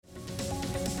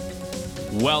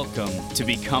Welcome to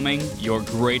Becoming Your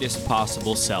Greatest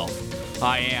Possible Self.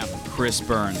 I am Chris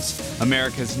Burns,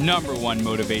 America's #1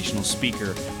 motivational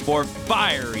speaker for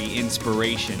fiery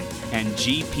inspiration and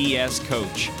GPS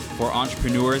coach for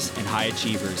entrepreneurs and high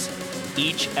achievers.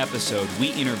 Each episode,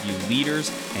 we interview leaders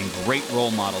and great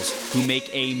role models who make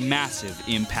a massive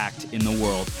impact in the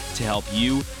world to help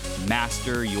you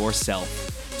master yourself,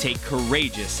 take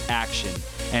courageous action,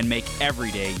 and make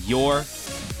every day your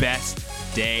best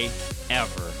day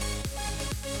ever.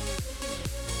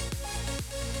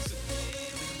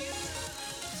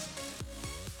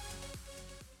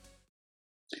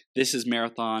 This is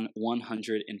Marathon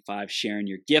 105, Sharing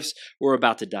Your Gifts. We're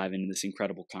about to dive into this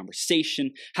incredible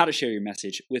conversation, how to share your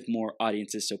message with more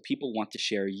audiences so people want to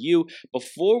share you.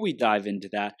 Before we dive into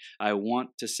that, I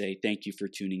want to say thank you for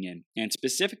tuning in. And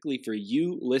specifically for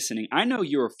you listening, I know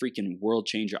you're a freaking world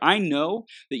changer. I know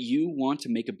that you want to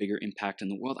make a bigger impact in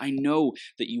the world. I know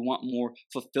that you want more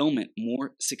fulfillment,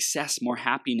 more success, more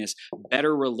happiness,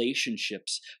 better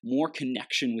relationships, more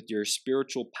connection with your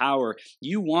spiritual power.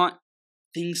 You want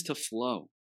things to flow.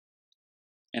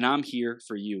 And I'm here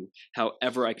for you,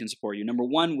 however I can support you. Number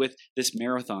one, with this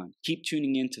marathon, keep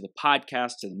tuning in to the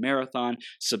podcast, to the marathon,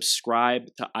 subscribe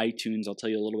to iTunes. I'll tell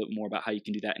you a little bit more about how you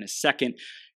can do that in a second.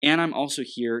 And I'm also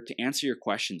here to answer your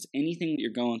questions. Anything that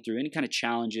you're going through, any kind of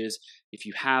challenges, if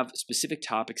you have specific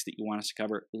topics that you want us to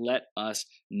cover, let us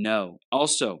know.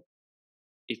 Also,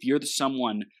 if you're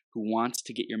someone who wants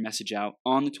to get your message out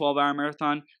on the 12-hour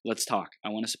marathon, let's talk. I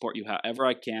want to support you however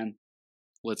I can.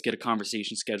 Let's get a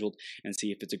conversation scheduled and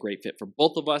see if it's a great fit for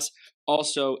both of us.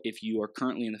 Also, if you are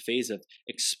currently in the phase of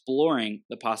exploring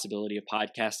the possibility of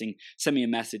podcasting, send me a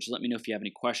message. Let me know if you have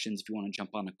any questions. If you want to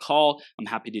jump on a call, I'm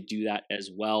happy to do that as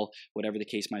well. Whatever the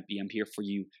case might be, I'm here for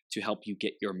you to help you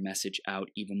get your message out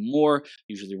even more.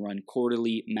 Usually run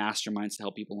quarterly masterminds to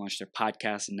help people launch their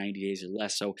podcasts in 90 days or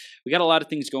less. So we got a lot of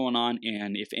things going on.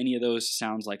 And if any of those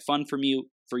sounds like fun for you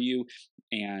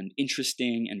and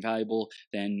interesting and valuable,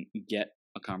 then get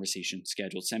a conversation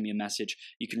scheduled. Send me a message.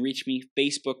 You can reach me,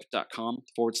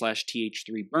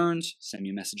 facebook.com/th3burns. Send me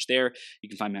a message there. You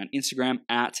can find me on Instagram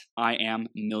at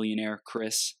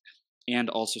IamMillionaireChris. And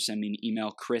also send me an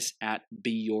email,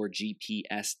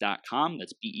 chris@beyourgps.com.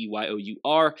 That's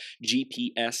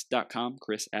BEYOURGPS.com,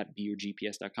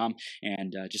 chris@beyourgps.com.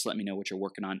 And just let me know what you're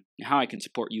working on and how I can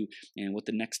support you and what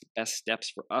the next best steps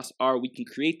for us are. We can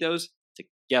create those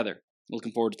together.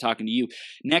 Looking forward to talking to you.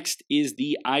 Next is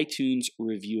the iTunes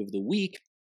review of the week.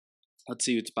 Let's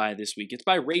see who it's by this week. It's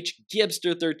by Rach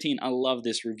Gibster13. I love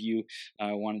this review.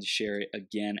 I wanted to share it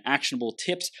again. Actionable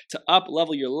tips to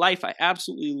up-level your life. I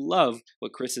absolutely love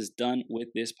what Chris has done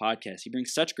with this podcast. He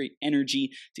brings such great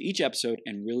energy to each episode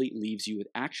and really leaves you with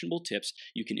actionable tips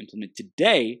you can implement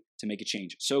today to make a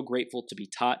change. So grateful to be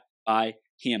taught by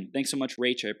him. Thanks so much,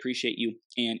 Rach. I appreciate you.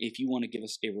 And if you want to give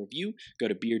us a review, go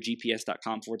to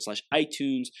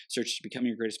beyourgps.com/iTunes. Search Becoming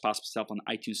Your Greatest Possible Self on the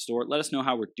iTunes store. Let us know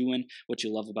how we're doing, what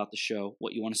you love about the show,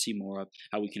 what you want to see more of,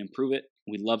 how we can improve it.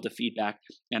 We love the feedback.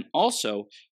 And also,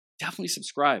 definitely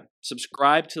subscribe.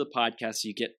 Subscribe to the podcast so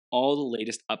you get all the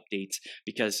latest updates,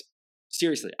 because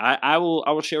seriously, I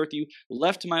will share with you,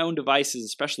 left to my own devices,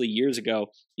 especially years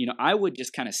ago, I would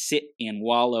just kind of sit and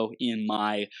wallow in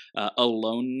my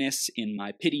aloneness, in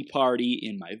my pity party,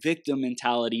 in my victim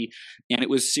mentality. And it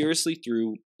was seriously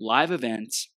through live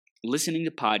events, listening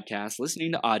to podcasts,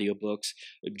 listening to audiobooks,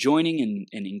 joining and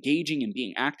engaging and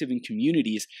being active in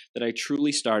communities that I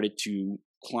truly started to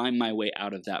climb my way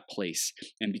out of that place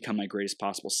and become my greatest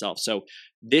possible self. So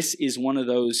this is one of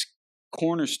those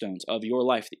cornerstones of your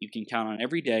life that you can count on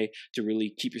every day to really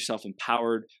keep yourself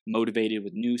empowered, motivated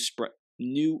with new,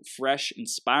 fresh,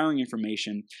 inspiring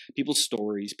information, people's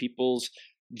stories, people's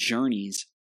journeys,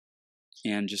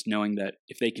 and just knowing that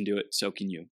if they can do it, so can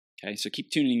you. Okay, so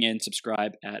keep tuning in.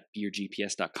 Subscribe at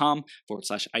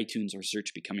beyourgps.com/iTunes or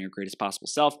search Becoming Your Greatest Possible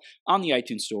Self on the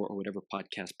iTunes store or whatever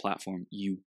podcast platform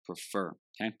you prefer.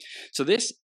 Okay, so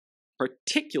this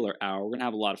particular hour, we're going to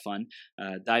have a lot of fun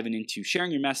diving into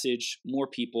sharing your message, more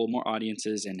people, more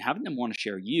audiences, and having them want to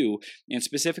share you. And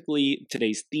specifically,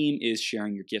 today's theme is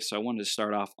sharing your gifts. So I wanted to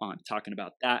start off on talking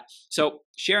about that. So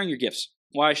sharing your gifts.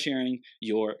 Why sharing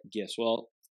your gifts? Well,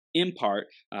 in part,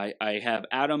 I have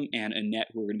Adam and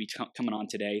Annette who are going to be coming on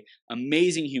today.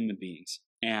 Amazing human beings.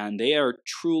 And they are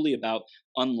truly about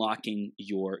unlocking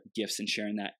your gifts and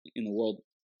sharing that in the world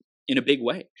in a big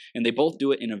way. And they both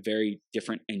do it in a very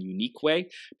different and unique way.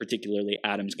 Particularly,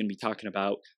 Adam's going to be talking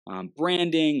about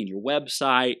branding and your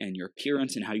website and your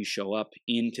appearance and how you show up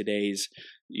in today's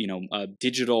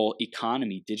digital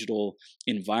economy, digital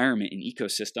environment and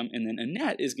ecosystem. And then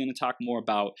Annette is going to talk more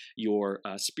about your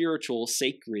spiritual,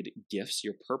 sacred gifts,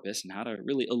 your purpose, and how to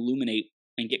really illuminate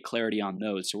and get clarity on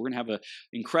those. So we're going to have an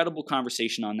incredible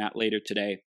conversation on that later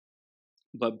today.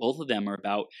 But both of them are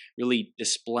about really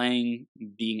displaying,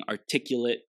 being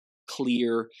articulate,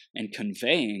 clear, and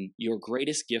conveying your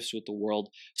greatest gifts with the world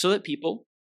so that people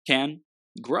can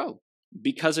grow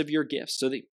because of your gifts, so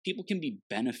that people can be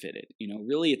benefited.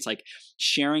 Really, it's like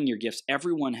sharing your gifts.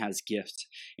 Everyone has gifts.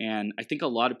 And I think a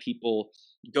lot of people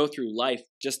go through life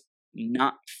just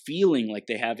not feeling like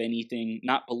they have anything,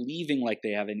 not believing like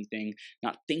they have anything,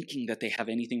 not thinking that they have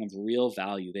anything of real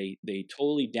value. They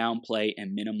totally downplay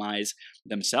and minimize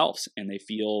themselves, and they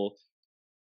feel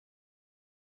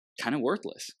kind of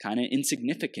worthless, kind of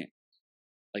insignificant,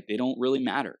 like they don't really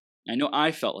matter. I know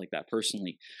I felt like that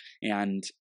personally, and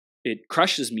it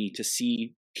crushes me to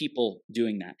see people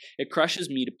doing that. It crushes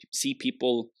me to see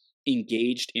people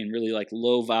engaged in really like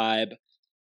low vibe,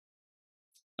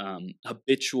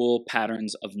 habitual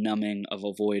patterns of numbing, of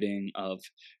avoiding, of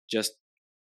just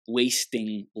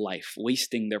wasting life,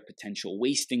 wasting their potential,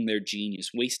 wasting their genius,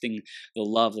 wasting the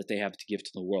love that they have to give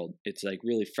to the world. It's like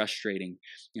really frustrating.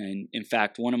 And in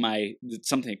fact,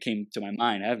 something that came to my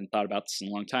mind, I haven't thought about this in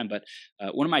a long time, but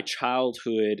one of my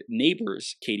childhood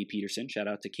neighbors, Katie Peterson, shout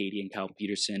out to Katie and Kyle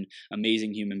Peterson,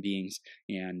 amazing human beings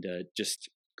and just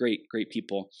great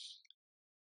people.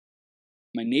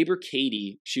 My neighbor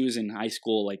Katie, she was in high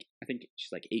school, like I think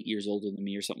she's like 8 years older than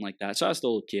me or something like that. So I was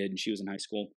still a kid and she was in high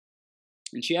school.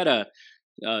 And she had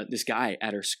this guy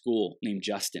at her school named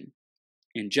Justin.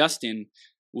 And Justin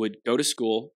would go to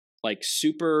school like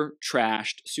super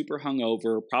trashed, super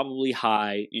hungover, probably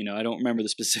high. I don't remember the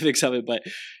specifics of it, but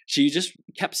she just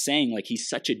kept saying like he's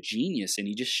such a genius and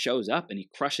he just shows up and he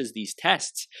crushes these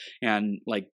tests and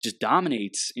like just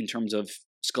dominates in terms of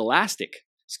scholastic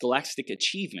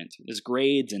achievement, his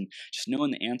grades and just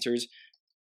knowing the answers.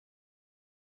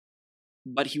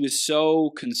 But he was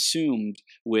so consumed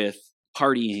with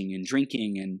partying and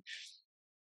drinking and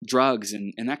drugs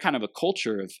and that kind of a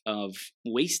culture of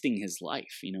wasting his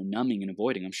life, numbing and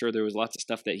avoiding. I'm sure there was lots of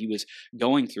stuff that he was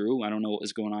going through. I don't know what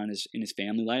was going on in his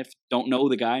family life. Don't know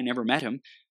the guy, never met him.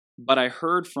 But I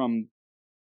heard from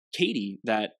Katie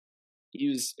that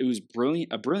it was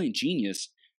brilliant, a brilliant genius.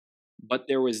 But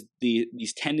there was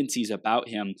these tendencies about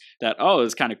him that,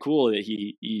 it's kind of cool that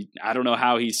he I don't know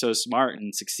how he's so smart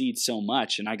and succeeds so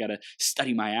much, and I got to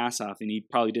study my ass off, and he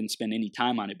probably didn't spend any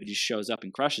time on it, but he shows up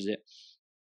and crushes it.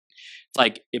 It's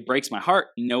like, it breaks my heart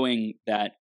knowing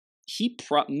that he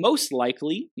most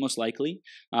likely,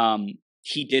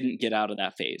 he didn't get out of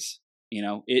that phase.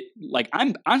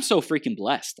 I'm so freaking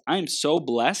blessed. I'm so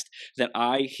blessed that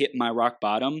I hit my rock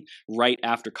bottom right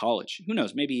after college. Who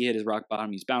knows? Maybe he hit his rock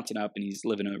bottom. He's bouncing up and he's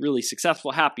living a really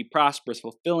successful, happy, prosperous,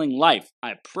 fulfilling life.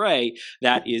 I pray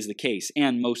that is the case.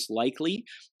 And most likely,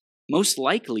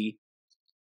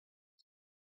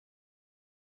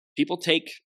 people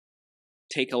take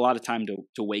a lot of time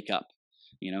to wake up,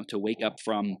 to wake up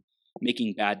from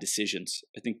making bad decisions.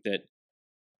 I think that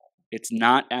it's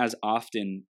not as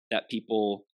often that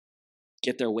people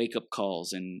get their wake-up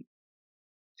calls and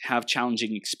have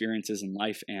challenging experiences in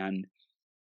life and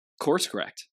course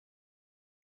correct.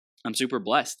 I'm super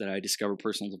blessed that I discovered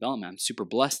personal development. I'm super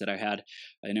blessed that I had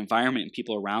an environment and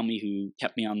people around me who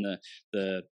kept me on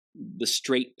the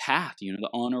straight path, the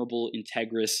honorable,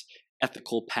 integrous,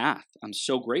 ethical path. I'm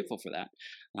so grateful for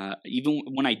that. Even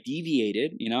when I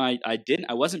deviated,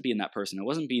 I wasn't being that person. I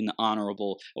wasn't being the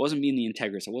honorable. I wasn't being the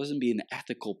integrous. I wasn't being the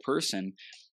ethical person,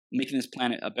 making this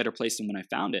planet a better place than when I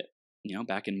found it,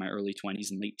 back in my early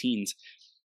 20s and late teens.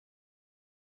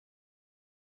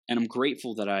 And I'm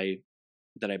grateful that I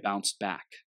bounced back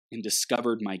and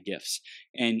discovered my gifts.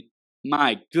 And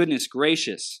my goodness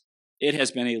gracious, it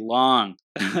has been a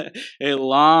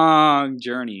long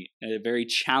journey, a very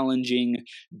challenging,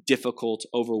 difficult,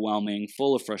 overwhelming,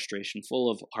 full of frustration, full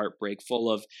of heartbreak,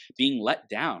 full of being let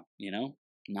down,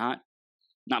 not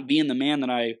being the man that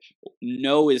I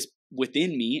know is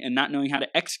within me and not knowing how to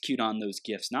execute on those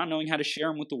gifts, not knowing how to share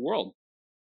them with the world.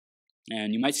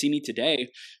 And you might see me today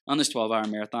on this 12-hour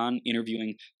marathon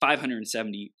interviewing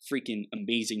 570 freaking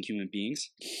amazing human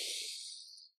beings.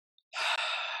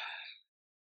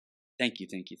 Thank you.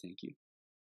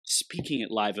 Speaking at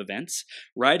live events,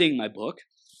 writing my book,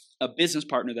 a business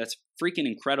partner that's freaking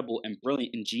incredible and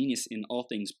brilliant and genius in all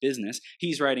things business.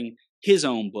 He's writing his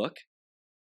own book.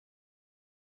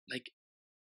 Like,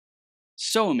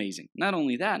 so amazing. Not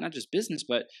only that, not just business,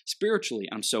 but spiritually,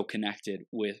 I'm so connected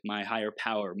with my higher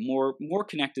power, more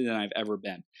connected than I've ever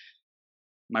been.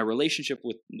 my relationship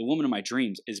with the woman of my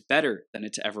dreams is better than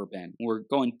it's ever been. We're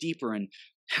going deeper and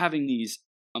having these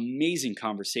amazing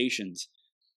conversations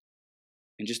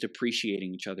and just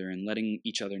appreciating each other and letting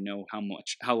each other know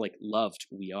how like loved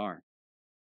we are.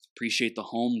 Appreciate the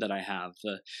home that I have,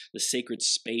 the sacred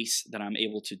space that I'm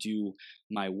able to do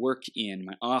my work in,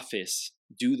 my office,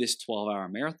 do this 12-hour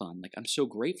marathon. Like, I'm so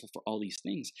grateful for all these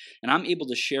things. And I'm able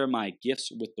to share my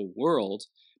gifts with the world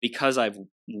because I've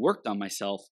worked on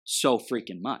myself so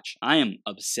freaking much. I am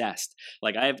obsessed.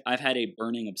 Like, I've had a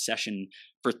burning obsession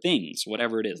for things,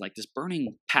 whatever it is, like this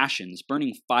burning passion, this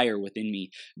burning fire within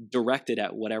me directed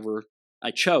at whatever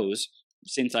I chose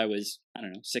since I was, I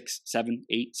don't know, 6, 7,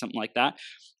 8, something like that.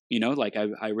 Like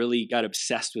I really got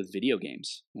obsessed with video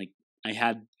games. Like I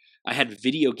had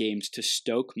video games to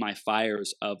stoke my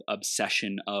fires of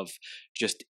obsession, of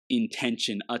just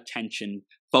intention, attention,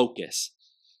 focus.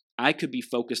 I could be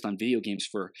focused on video games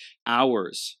for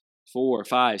hours, 4,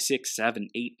 5, 6, 7,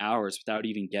 8 hours without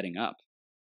even getting up.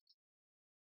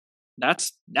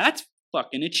 That's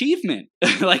fucking achievement.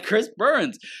 Like Chris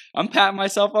Burns, I'm patting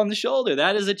myself on the shoulder.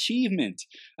 That is achievement.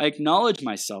 I acknowledge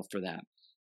myself for that.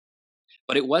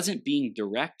 But it wasn't being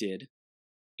directed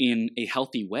in a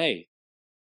healthy way.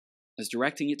 I was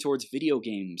directing it towards video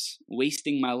games,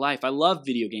 wasting my life. I love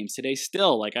video games today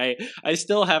still. Like I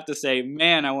still have to say,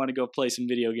 man, I want to go play some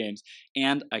video games.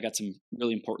 And I got some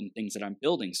really important things that I'm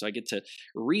building. So I get to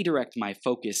redirect my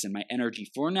focus and my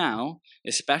energy for now,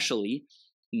 especially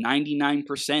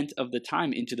 99% of the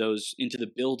time into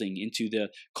the building, into the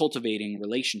cultivating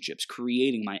relationships,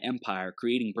 creating my empire,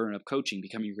 creating Burn Up Coaching,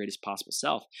 becoming your greatest possible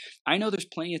self. I know there's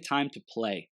plenty of time to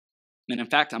play. And in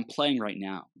fact, I'm playing right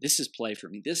now. This is play for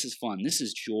me. This is fun. This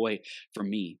is joy for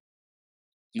me.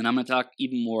 And I'm going to talk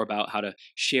even more about how to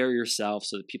share yourself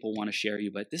so that people want to share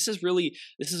you. But this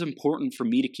is important for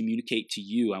me to communicate to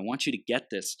you. I want you to get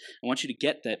this. I want you to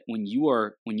get that when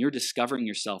you're discovering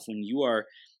yourself, when you are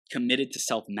committed to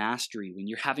self-mastery, when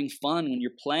you're having fun, when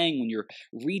you're playing, when you're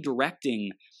redirecting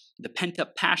the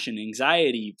pent-up passion,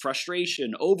 anxiety,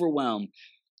 frustration, overwhelm,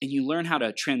 and you learn how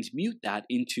to transmute that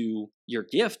into your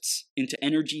gifts, into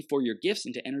energy for your gifts,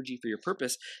 into energy for your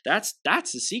purpose, that's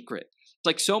the secret. It's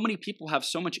like so many people have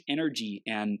so much energy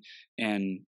and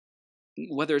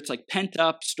whether it's like pent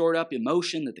up, stored up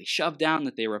emotion that they shove down,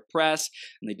 that they repress,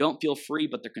 and they don't feel free,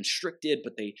 but they're constricted,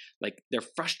 but they're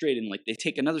frustrated, and like they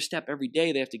take another step every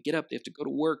day. They have to get up, they have to go to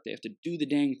work, they have to do the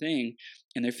dang thing,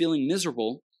 and they're feeling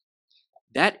miserable.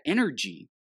 That energy,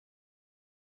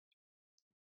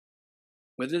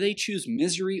 whether they choose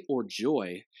misery or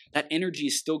joy, that energy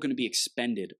is still going to be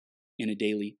expended in a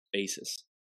daily basis.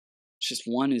 It's just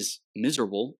one is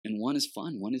miserable and one is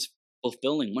fun, one is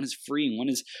fulfilling, one is freeing, one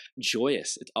is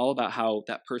joyous. It's all about how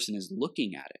that person is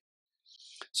looking at it.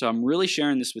 So I'm really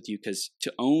sharing this with you because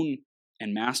to own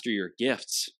and master your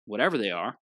gifts, whatever they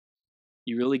are,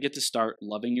 you really get to start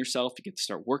loving yourself. You get to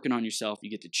start working on yourself.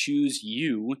 You get to choose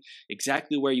you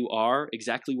exactly where you are,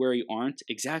 exactly where you aren't,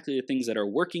 exactly the things that are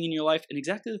working in your life, and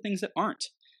exactly the things that aren't.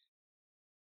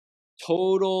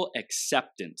 Total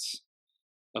acceptance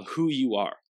of who you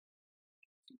are.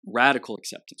 Radical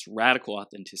acceptance, radical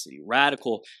authenticity,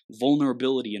 radical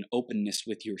vulnerability and openness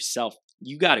with yourself.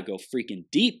 You got to go freaking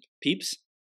deep, peeps.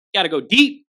 You got to go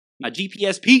deep. My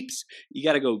GPS peeps. You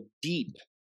got to go deep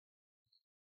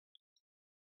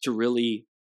to really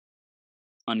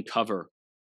uncover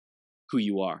who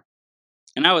you are.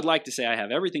 And I would like to say I have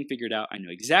everything figured out. I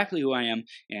know exactly who I am,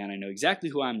 and I know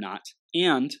exactly who I'm not.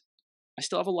 And I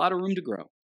still have a lot of room to grow.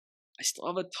 I still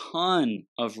have a ton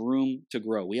of room to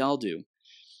grow. We all do.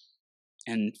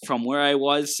 And from where I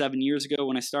was 7 years ago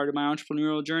when I started my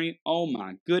entrepreneurial journey, oh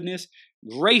my goodness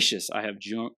gracious, I have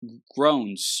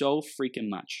grown so freaking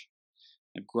much.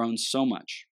 I've grown so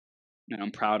much. And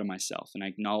I'm proud of myself. And I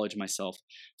acknowledge myself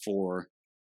for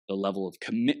the level of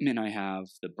commitment I have,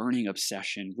 the burning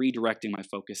obsession, redirecting my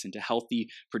focus into healthy,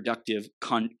 productive,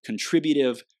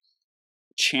 contributive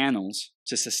channels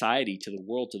to society, to the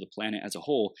world, to the planet as a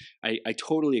whole. I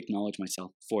totally acknowledge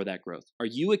myself for that growth. Are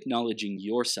you acknowledging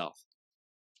yourself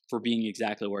for being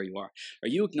exactly where you are? Are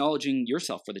you acknowledging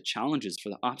yourself for the challenges, for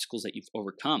the obstacles that you've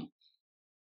overcome?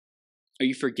 Are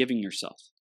you forgiving yourself?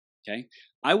 Okay.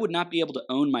 I would not be able to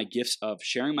own my gifts of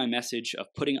sharing my message, of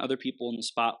putting other people in the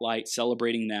spotlight,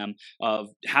 celebrating them, of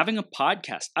having a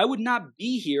podcast. I would not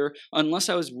be here unless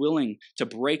I was willing to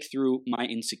break through my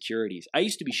insecurities. I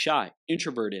used to be shy,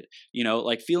 introverted,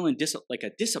 like feeling like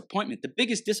a disappointment, the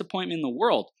biggest disappointment in the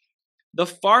world, the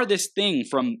farthest thing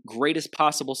from greatest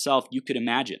possible self you could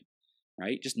imagine,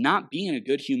 right? Just not being a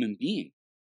good human being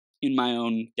in my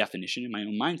own definition, in my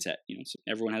own mindset. So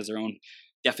everyone has their own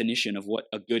definition of what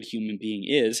a good human being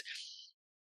is.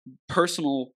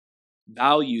 personal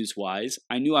values-wise,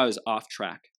 I knew I was off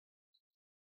track.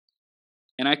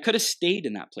 And I could have stayed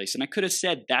in that place. And I could have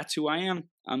said, that's who I am.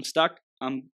 I'm stuck.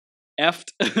 I'm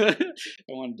effed. I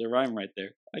wanted to rhyme right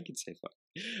there. I could say fuck.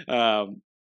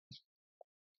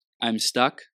 I'm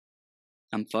stuck.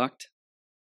 I'm fucked.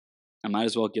 I might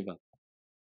as well give up.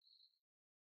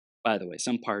 By the way,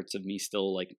 some parts of me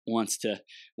still wants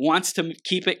to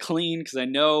keep it clean, because I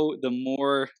know the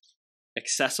more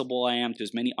accessible I am to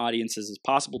as many audiences as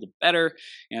possible, the better.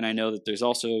 And I know that there's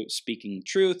also speaking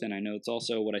truth, and I know it's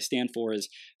also what I stand for is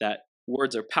that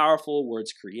words are powerful,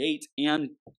 words create,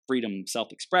 and freedom,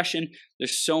 self-expression.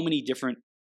 There's so many different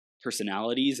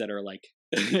personalities that are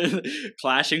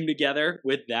clashing together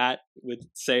with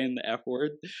saying the F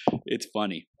word. It's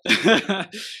funny.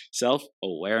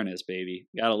 Self-awareness, baby.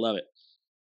 Gotta love it.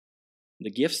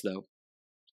 The gifts, though.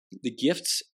 The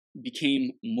gifts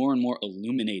became more and more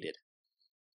illuminated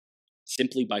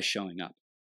simply by showing up.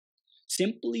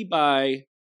 Simply by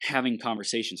having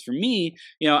conversations. For me,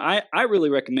 I really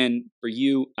recommend for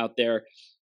you out there,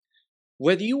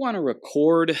 whether you want to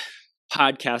record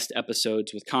podcast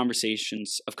episodes with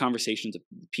conversations of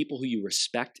people who you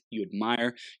respect, you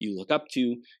admire, you look up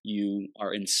to, you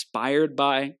are inspired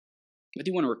by, whether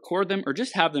you want to record them or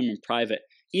just have them in private,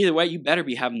 either way, you better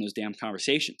be having those damn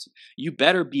conversations. You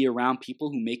better be around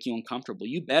people who make you uncomfortable.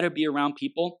 You better be around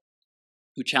people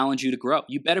who challenge you to grow.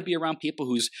 You better be around people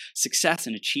whose success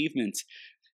and achievements,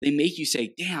 they make you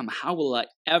say, damn, how will I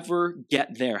ever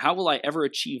get there? How will I ever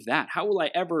achieve that? How will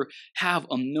I ever have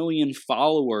 1 million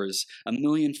followers, 1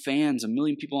 million fans, 1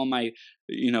 million people on my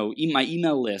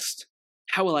email list?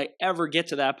 How will I ever get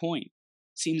to that point?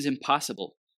 Seems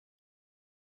impossible.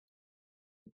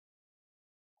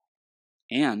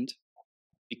 And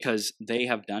because they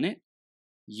have done it,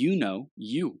 you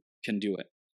can do it.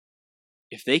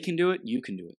 If they can do it, you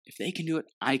can do it. If they can do it,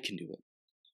 I can do it.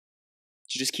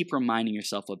 So just keep reminding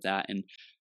yourself of that, and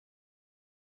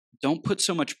don't put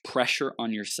so much pressure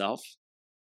on yourself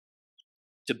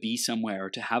to be somewhere or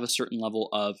to have a certain level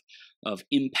of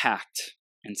impact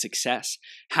and success.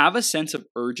 Have a sense of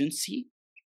urgency.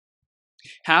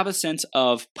 Have a sense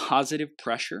of positive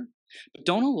pressure, but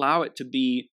don't allow it to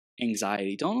be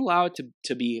anxiety. Don't allow it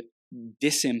to be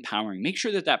disempowering. Make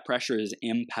sure that pressure is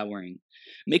empowering.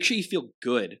 Make sure you feel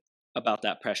good about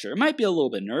that pressure. It might be a little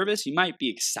bit nervous. You might be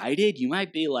excited. You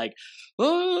might be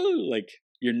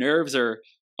your nerves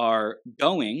are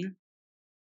going.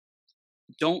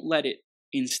 Don't let it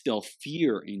instill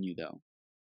fear in you, though.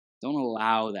 Don't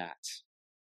allow that.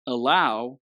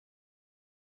 Allow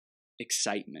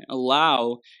excitement.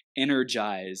 Allow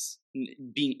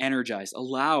being energized.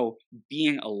 Allow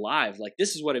being alive.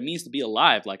 This is what it means to be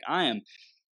alive. I'm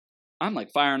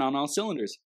firing on all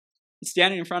cylinders.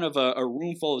 Standing in front of a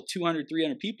room full of 200,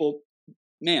 300 people,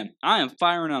 man, I am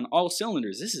firing on all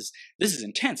cylinders. This is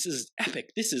intense. This is epic.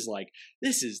 This is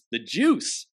the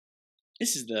juice.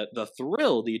 This is the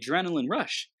thrill, the adrenaline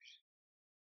rush.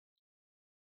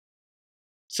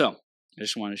 So I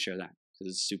just wanted to share that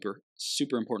because it's super,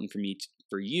 super important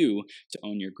for you to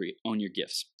own your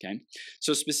gifts. Okay.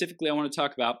 So specifically, I want to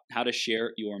talk about how to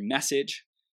share your message,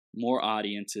 more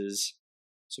audiences,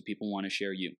 so people want to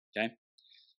share you. Okay.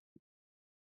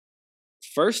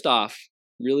 First off,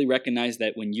 really recognize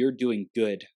that when you're doing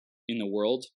good in the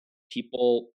world,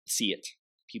 people see it,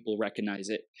 people recognize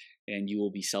it, and you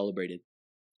will be celebrated.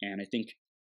 And I think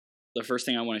the first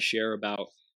thing I want to share about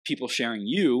people sharing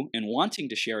you and wanting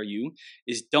to share you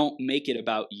is don't make it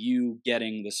about you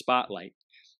getting the spotlight.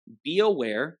 Be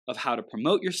aware of how to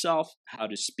promote yourself, how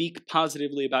to speak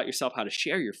positively about yourself, how to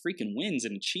share your freaking wins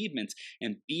and achievements,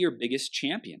 and be your biggest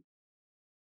champion.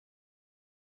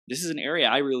 This is an area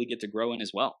I really get to grow in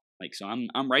as well. So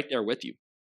I'm right there with you.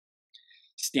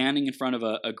 Standing in front of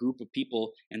a group of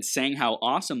people and saying how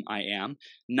awesome I am,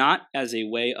 not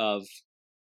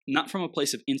from a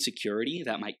place of insecurity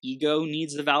that my ego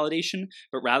needs the validation,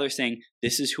 but rather saying,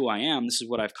 this is who I am, this is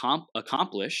what I've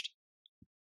accomplished,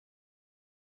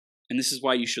 and this is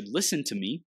why you should listen to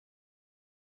me,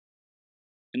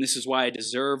 and this is why I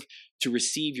deserve to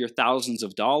receive your thousands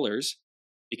of dollars,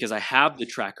 because I have the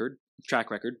track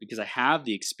record, because I have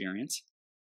the experience,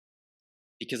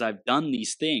 because I've done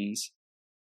these things.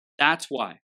 That's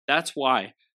why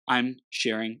I'm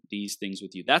sharing these things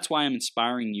with you. That's why I'm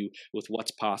inspiring you with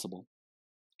what's possible.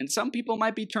 And some people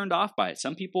might be turned off by it.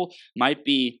 Some people might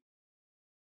be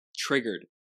triggered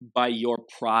by your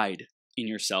pride in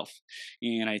yourself.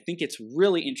 And I think it's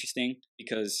really interesting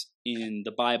because in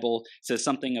the Bible it says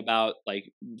something about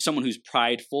someone who's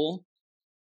prideful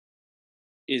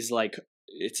is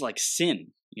it's like sin.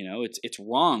 It's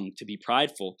wrong to be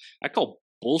prideful. I call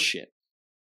bullshit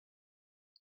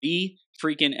B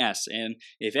freaking S. And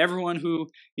if everyone who,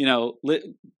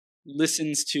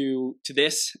 listens to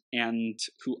this and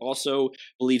who also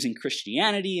believes in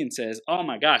Christianity and says, "Oh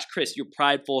my gosh, Chris, you're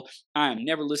prideful. I'm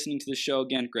never listening to the show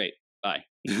again." Great. Bye.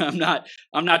 I'm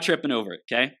not tripping over it,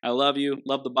 okay? I love you,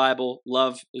 love the Bible,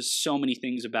 love so many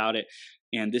things about it.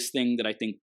 And this thing that I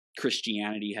think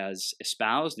Christianity has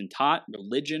espoused and taught,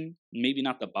 religion, maybe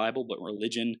not the Bible, but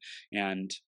religion and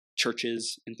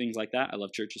churches and things like that. I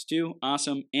love churches too.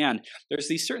 Awesome. And there's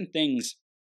these certain things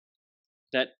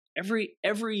that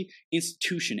every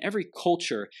institution, every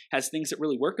culture has things that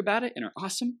really work about it and are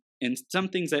awesome, and some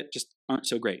things that just aren't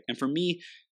so great. And for me,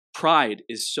 pride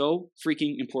is so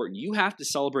freaking important. You have to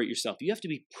celebrate yourself. You have to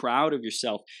be proud of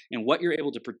yourself and what you're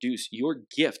able to produce, your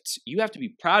gifts. You have to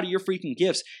be proud of your freaking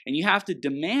gifts, and you have to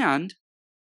demand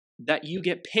that you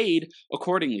get paid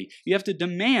accordingly. You have to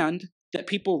demand that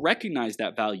people recognize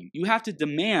that value. You have to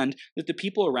demand that the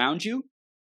people around you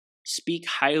speak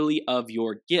highly of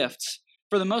your gifts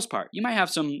for the most part. You might have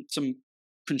some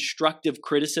constructive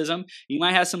criticism. You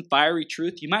might have some fiery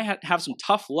truth. You might have some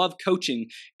tough love coaching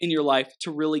in your life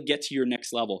to really get to your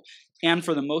next level. And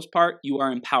for the most part, you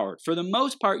are empowered. For the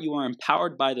most part, you are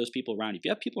empowered by those people around you. If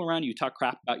you have people around you who talk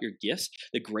crap about your gifts,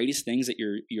 the greatest things that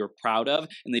you're proud of,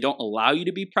 and they don't allow you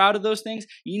to be proud of those things,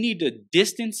 you need to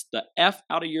distance the F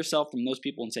out of yourself from those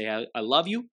people and say, I love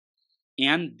you,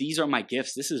 and these are my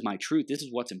gifts. This is my truth. This is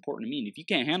what's important to me. And if you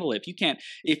can't handle it,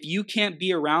 if you can't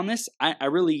be around this, I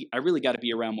really got to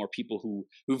be around more people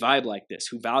who vibe like this,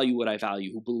 who value what I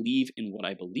value, who believe in what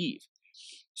I believe.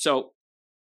 So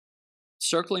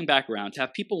circling back around, to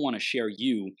have people want to share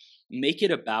you, make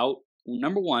it about,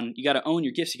 number one, you got to own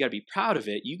your gifts. You got to be proud of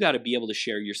it. You got to be able to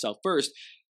share yourself first.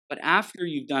 But after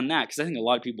you've done that, because I think a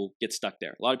lot of people get stuck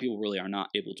there. A lot of people really are not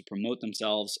able to promote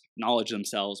themselves, acknowledge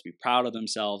themselves, be proud of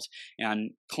themselves,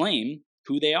 and claim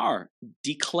who they are.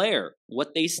 Declare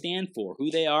what they stand for,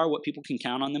 who they are, what people can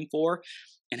count on them for,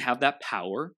 and have that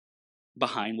power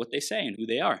behind what they say and who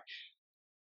they are.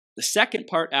 The second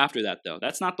part after that, though,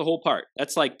 that's not the whole part.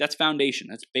 That's foundation.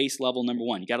 That's base level number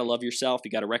one. You got to love yourself.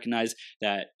 You got to recognize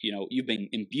that, you've been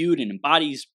imbued and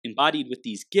embodied with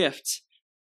these gifts.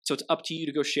 So it's up to you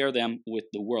to go share them with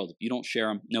the world. If you don't share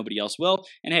them, nobody else will.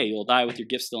 And hey, you'll die with your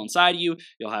gift still inside of you.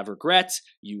 You'll have regrets.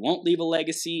 You won't leave a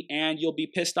legacy, and you'll be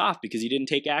pissed off because you didn't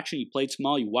take action. You played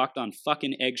small. You walked on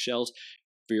fucking eggshells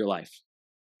for your life.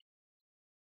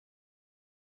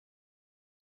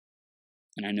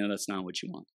 And I know that's not what you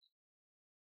want.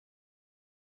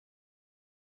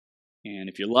 And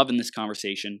if you're loving this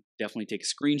conversation, definitely take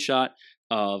a screenshot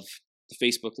of the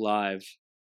Facebook Live,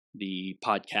 the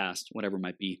podcast, whatever it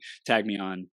might be. Tag me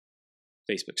on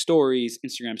Facebook stories,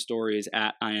 Instagram stories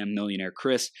at I Am Millionaire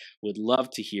Chris. Would love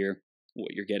to hear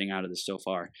what you're getting out of this so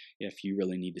far. If you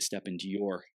really need to step into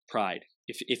your pride,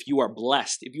 if you are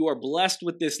blessed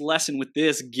with this lesson, with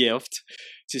this gift,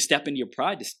 to step into your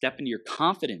pride, to step into your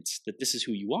confidence that this is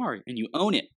who you are, and you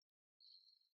own it,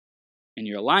 and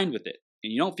you're aligned with it,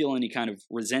 and you don't feel any kind of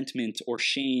resentment or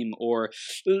shame or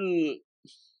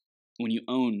when you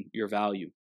own your value.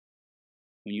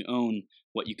 When you own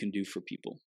what you can do for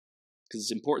people. Because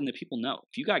it's important that people know.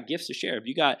 If you got gifts to share, if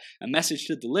you got a message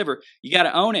to deliver, you got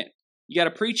to own it. You got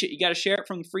to preach it. You got to share it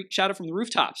shout it from the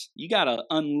rooftops. You got to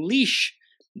unleash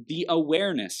the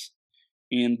awareness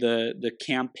and the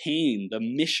campaign, the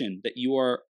mission that you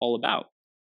are all about.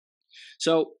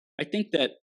 So I think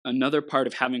that another part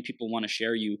of having people want to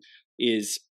share you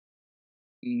is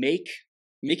make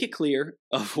it clear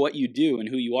of what you do and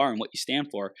who you are and what you stand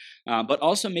for, but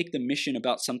also make the mission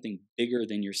about something bigger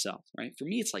than yourself, right? For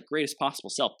me, it's like greatest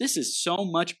possible self. This is so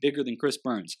much bigger than Chris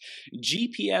Burns.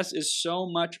 GPS is so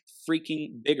much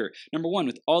freaking bigger. Number one,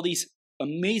 with all these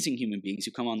amazing human beings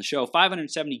who come on the show,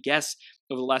 570 guests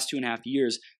over the last 2.5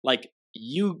 years,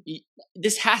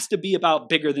 this has to be about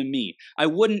bigger than me. I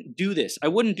wouldn't do this. I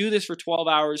wouldn't do this for 12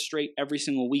 hours straight every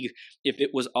single week if it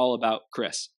was all about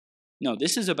Chris. No,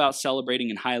 this is about celebrating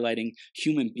and highlighting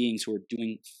human beings who are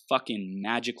doing fucking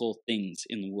magical things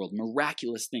in the world,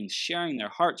 miraculous things, sharing their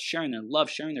hearts, sharing their love,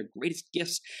 sharing their greatest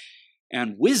gifts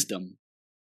and wisdom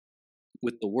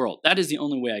with the world. That is the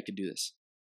only way I could do this,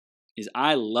 is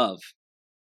I love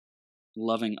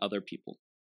loving other people.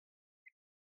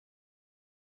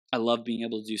 I love being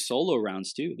able to do solo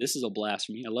rounds too. This is a blast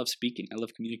for me. I love speaking. I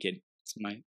love communicating. It's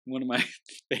one of my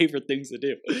favorite things to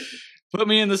do. Put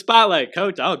me in the spotlight,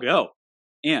 coach. I'll go.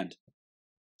 And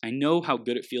I know how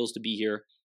good it feels to be here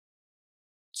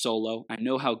solo. I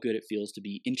know how good it feels to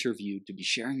be interviewed, to be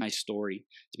sharing my story,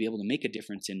 to be able to make a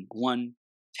difference in 1,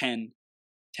 10,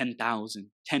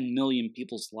 10,000, 10 million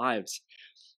people's lives.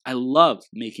 I love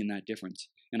making that difference.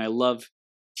 And I love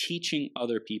teaching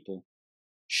other people,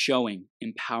 showing,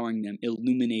 empowering them,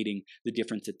 illuminating the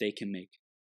difference that they can make,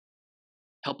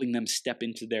 helping them step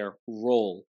into their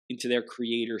role, into their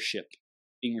creatorship,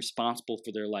 being responsible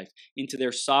for their life, into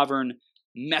their sovereign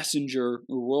messenger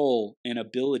role and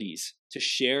abilities to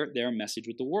share their message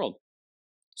with the world.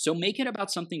 So make it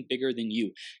about something bigger than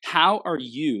you. How are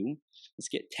you, let's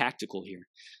get tactical here.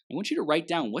 I want you to write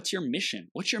down, what's your mission?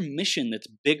 What's your mission that's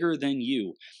bigger than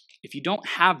you? If you don't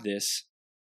have this,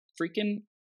 freaking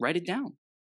write it down.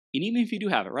 And even if you do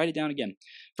have it, write it down again.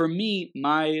 For me,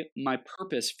 my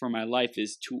purpose for my life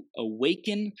is to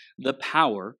awaken the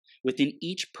power within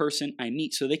each person I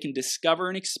meet so they can discover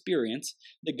and experience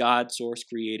the God, source,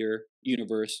 creator,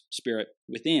 universe, spirit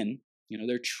within,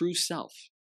 their true self.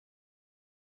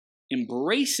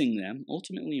 Embracing them,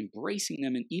 ultimately embracing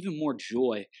them in even more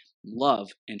joy, love,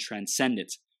 and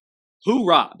transcendence.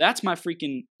 Hoorah! That's my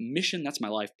freaking mission. That's my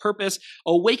life purpose.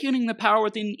 Awakening the power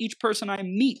within each person I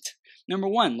meet. Number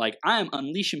one, I am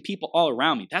unleashing people all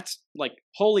around me. That's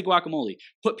holy guacamole.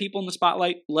 Put people in the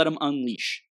spotlight, let them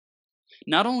unleash.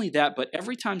 Not only that, but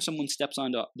every time someone steps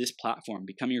onto this platform,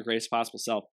 becoming your greatest possible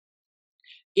self,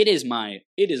 it is my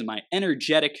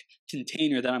energetic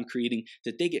container that I'm creating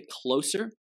that they get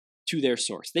closer to their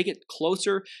source. They get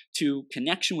closer to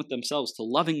connection with themselves, to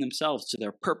loving themselves, to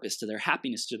their purpose, to their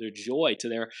happiness, to their joy, to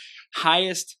their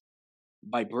highest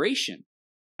vibration.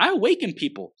 I awaken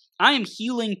people. I am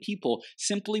healing people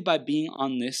simply by being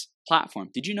on this platform.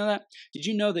 Did you know that? Did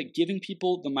you know that giving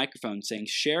people the microphone, saying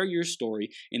share your story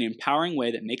in an empowering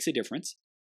way that makes a difference,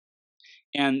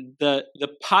 and the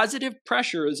positive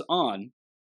pressure is on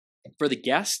for the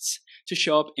guests to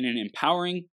show up in an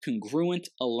empowering, congruent,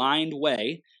 aligned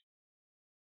way,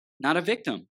 not a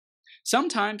victim.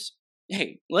 Sometimes,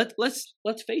 hey, let's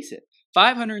face it,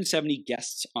 570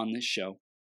 guests on this show,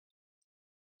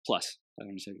 plus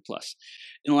 570 plus,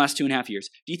 in the last 2.5 years.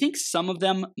 Do you think some of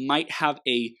them might have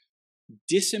a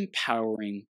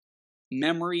disempowering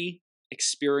memory,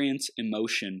 experience,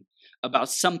 emotion about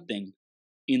something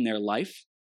in their life,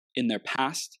 in their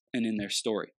past, and in their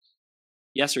story?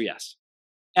 Yes or yes?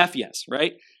 F yes,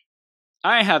 right?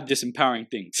 I have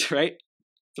disempowering things, right?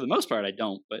 For the most part, I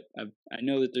don't, but I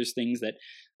know that there's things that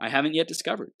I haven't yet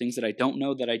discovered, things that I don't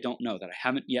know, that I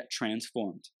haven't yet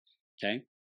transformed, okay?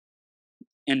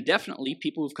 And definitely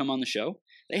people who've come on the show,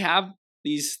 they have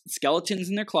these skeletons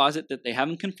in their closet that they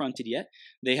haven't confronted yet.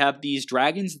 They have these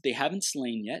dragons that they haven't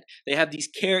slain yet. They have these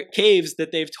caves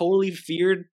that they've totally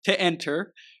feared to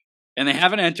enter, and they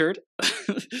haven't entered.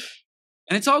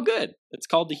 And it's all good. It's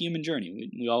called the human journey.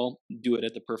 We all do it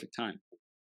at the perfect time.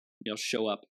 We all show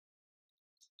up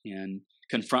and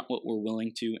confront what we're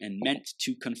willing to and meant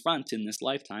to confront in this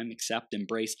lifetime, accept,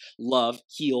 embrace, love,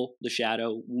 heal the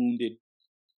shadow, wounded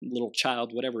little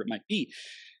child, whatever it might be,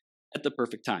 at the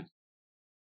perfect time.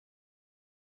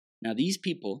 Now, these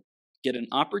people get an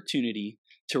opportunity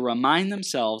to remind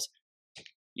themselves,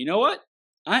 you know what?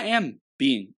 I am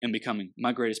being and becoming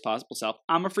my greatest possible self.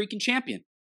 I'm a freaking champion.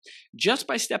 Just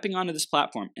by stepping onto this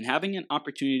platform and having an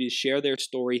opportunity to share their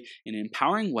story in an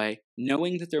empowering way,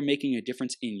 knowing that they're making a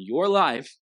difference in your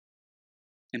life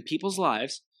and people's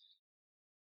lives,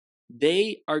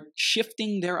 they are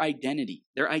shifting their identity.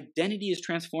 Their identity is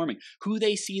transforming. Who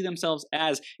they see themselves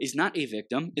as is not a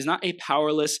victim, is not a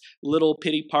powerless little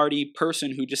pity party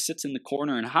person who just sits in the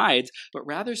corner and hides, but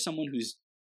rather someone who's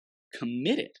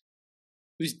committed,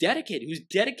 who's dedicated, who's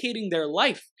dedicating their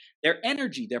life, their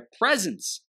energy, their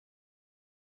presence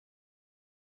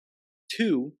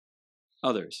to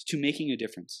others, to making a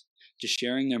difference, to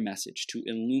sharing their message, to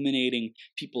illuminating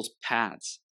people's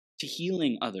paths, to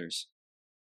healing others.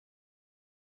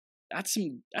 That's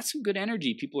some good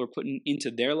energy people are putting into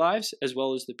their lives as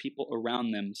well as the people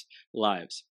around them's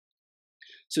lives.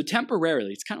 So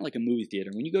temporarily, it's kind of like a movie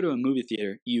theater. When you go to a movie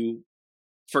theater, you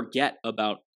forget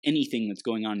about anything that's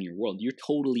going on in your world. You're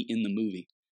totally in the movie.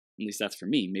 At least that's for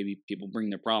me. Maybe people bring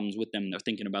their problems with them and they're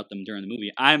thinking about them during the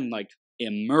movie. I'm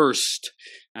immersed.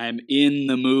 I'm in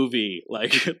the movie.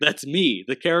 That's me.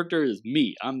 The character is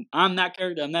me. I'm that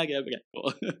character. I'm that guy. Okay,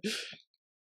 cool.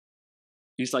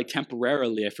 It's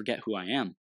temporarily I forget who I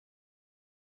am.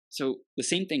 So the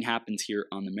same thing happens here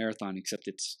on the marathon, except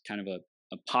it's kind of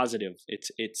a positive.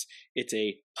 It's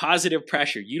a positive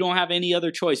pressure. You don't have any other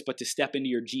choice but to step into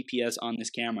your GPS on this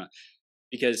camera,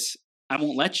 because I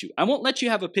won't let you. I won't let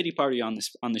you have a pity party on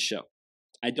this show.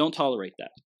 I don't tolerate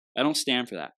that. I don't stand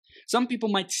for that. Some people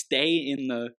might stay in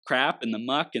the crap and the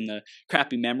muck and the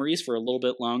crappy memories for a little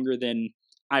bit longer than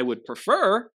I would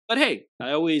prefer. But hey,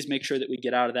 I always make sure that we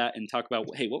get out of that and talk about,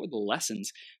 hey, what were the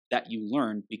lessons that you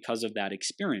learned because of that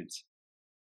experience?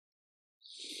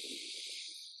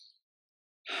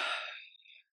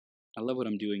 I love what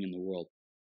I'm doing in the world.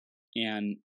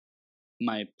 And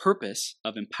my purpose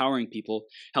of empowering people,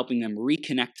 helping them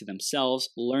reconnect to themselves,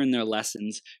 learn their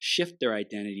lessons, shift their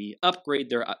identity, upgrade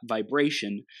their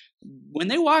vibration. When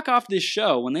they walk off this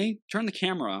show, when they turn the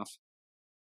camera off,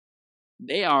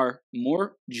 they are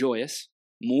more joyous,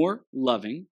 more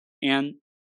loving, and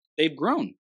they've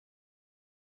grown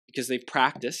because they've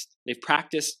practiced. They've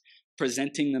practiced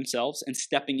presenting themselves and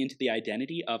stepping into the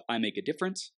identity of I make a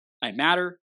difference, I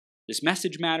matter, this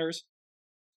message matters.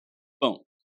 Boom.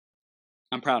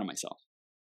 I'm proud of myself.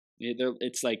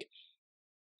 It's like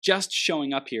just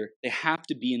showing up here, they have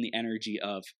to be in the energy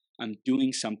of I'm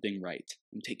doing something right.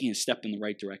 I'm taking a step in the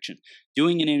right direction.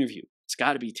 Doing an interview, it's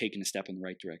got to be taking a step in the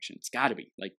right direction. It's got to be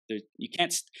like you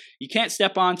can't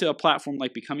step onto a platform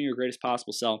like Becoming Your Greatest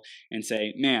Possible Self and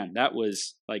say, man, that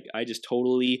was like I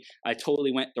totally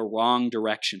went the wrong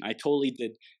direction. I totally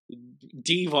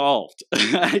devolved.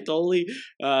 I totally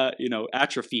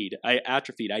atrophied.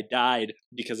 I died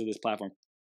because of this platform.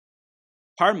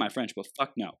 Pardon my French, but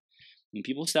fuck no. When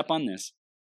people step on this,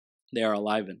 they are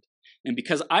alivened. And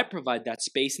because I provide that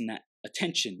space and that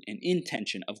attention and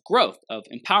intention of growth, of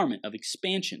empowerment, of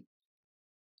expansion,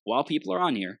 while people are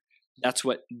on here, that's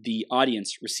what the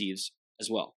audience receives as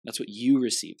well. That's what you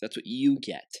receive. That's what you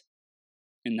get.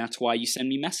 And that's why you send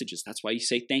me messages. That's why you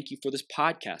say thank you for this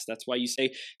podcast. That's why you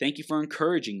say thank you for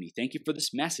encouraging me. Thank you for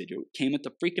this message. It came at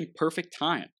the freaking perfect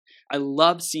time. I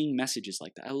love seeing messages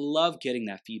like that. I love getting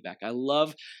that feedback. I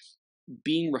love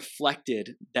being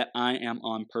reflected that I am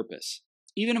on purpose.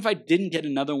 Even if I didn't get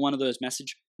another one of those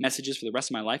messages for the rest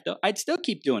of my life, though, I'd still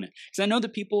keep doing it because I know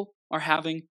that people are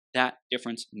having that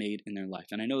difference made in their life.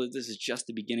 And I know that this is just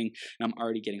the beginning, and I'm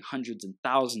already getting hundreds and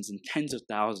thousands and tens of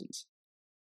thousands.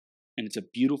 And it's a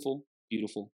beautiful,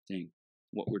 beautiful thing,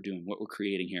 what we're doing, what we're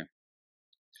creating here.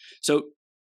 So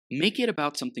make it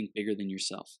about something bigger than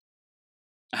yourself.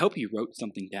 I hope you wrote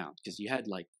something down because you had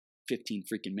like 15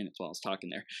 freaking minutes while I was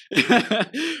talking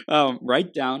there.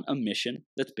 Write down a mission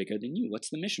that's bigger than you. What's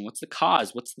the mission? What's the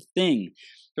cause? What's the thing?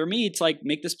 For me, it's like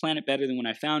make this planet better than when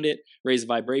I found it, raise the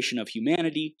vibration of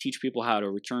humanity, teach people how to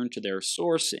return to their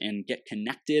source and get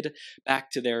connected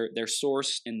back to their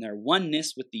source and their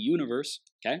oneness with the universe.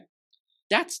 Okay?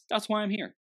 That's why I'm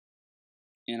here.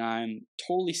 And I'm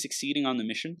totally succeeding on the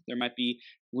mission. There might be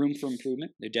room for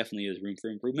improvement. There definitely is room for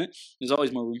improvement. There's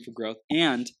always more room for growth.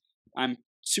 And I'm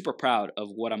super proud of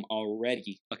what I'm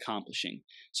already accomplishing.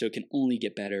 So it can only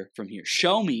get better from here.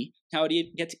 Show me how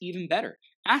it gets even better.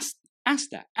 Ask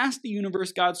that. Ask the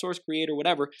universe, God, source, creator,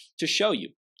 whatever, to show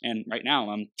you. And right now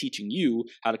I'm teaching you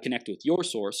how to connect with your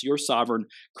source, your sovereign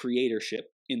creatorship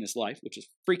in this life, which is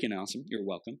freaking awesome. You're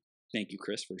welcome. Thank you,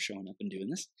 Chris, for showing up and doing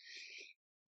this.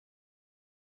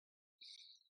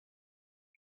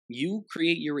 You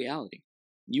create your reality.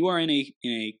 You are in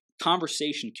a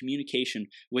conversation, communication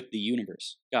with the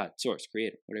universe, God, source,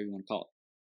 creator, whatever you want to call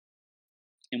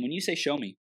it. And when you say show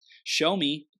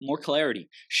me more clarity.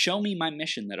 Show me my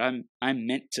mission that I'm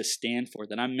meant to stand for,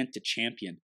 that I'm meant to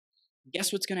champion.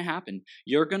 Guess what's going to happen?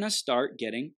 You're going to start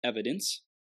getting evidence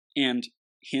and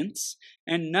hints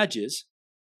and nudges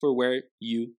for where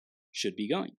you should be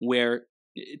going. Where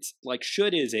it's like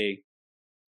should is a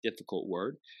difficult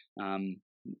word.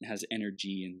 It has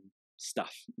energy and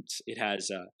stuff. It has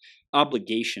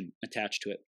obligation attached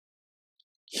to it.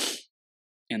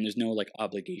 And there's no like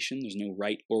obligation. There's no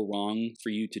right or wrong for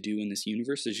you to do in this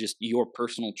universe. There's just your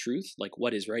personal truth, like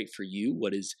what is right for you,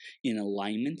 what is in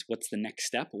alignment, what's the next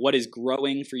step, what is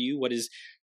growing for you, what is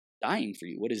dying for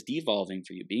you, what is devolving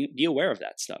for you. Be aware of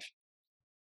that stuff.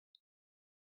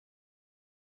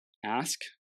 Ask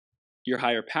your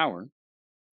higher power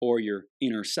or your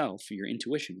inner self, your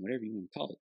intuition, whatever you want to call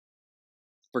it,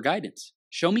 for guidance.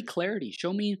 Show me clarity.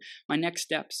 Show me my next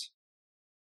steps.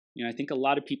 You know, I think a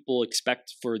lot of people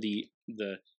expect for the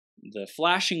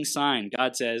flashing sign.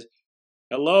 God says,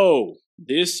 "Hello,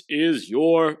 this is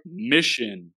your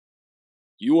mission.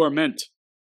 You are meant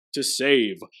to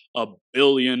save 1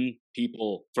 billion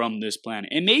people from this planet."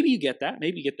 And maybe you get that.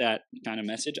 Maybe you get that kind of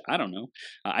message. I don't know.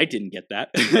 I didn't get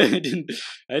that. I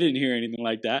didn't hear anything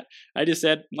like that. I just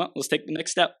said, well, let's take the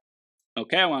next step.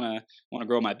 Okay, I want to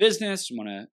grow my business. I want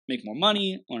to make more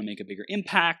money. I want to make a bigger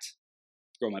impact.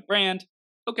 Grow my brand.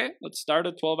 Okay, let's start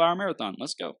a 12-hour marathon.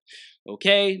 Let's go.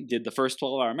 Okay, did the first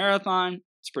 12-hour marathon.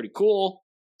 It's pretty cool.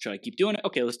 Should I keep doing it?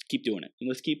 Okay, let's keep doing it. And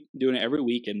let's keep doing it every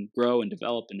week and grow and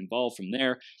develop and evolve from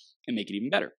there and make it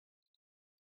even better.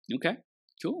 Okay,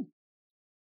 cool.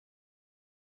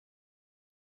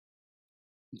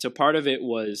 And so part of it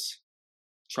was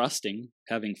trusting,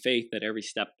 having faith that every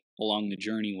step along the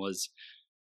journey was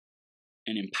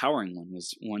and empowering one,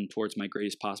 was one towards my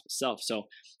greatest possible self. So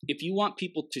if you want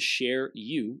people to share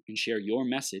you and share your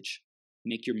message,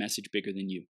 make your message bigger than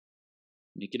you.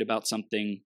 Make it about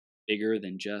something bigger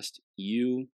than just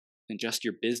you, than just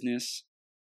your business.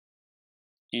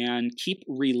 And keep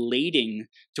relating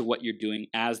to what you're doing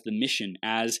as the mission,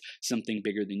 as something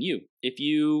bigger than you. If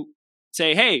you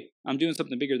say, hey, I'm doing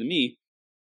something bigger than me,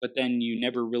 but then you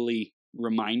never really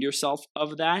remind yourself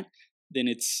of that,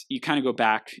 then you kind of go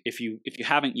back. If you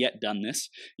haven't yet done this,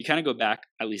 you kind of go back,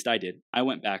 at least I did. I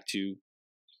went back to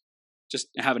just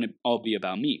having it all be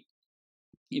about me.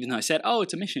 Even though I said, oh,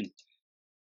 it's a mission.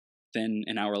 Then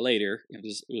an hour later, it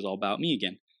was all about me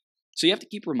again. So you have to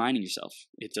keep reminding yourself.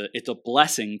 It's a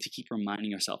blessing to keep reminding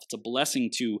yourself. It's a blessing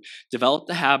to develop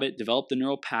the habit, develop the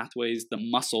neural pathways, the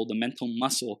mental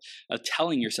muscle of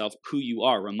telling yourself who you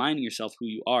are, reminding yourself who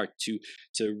you are, to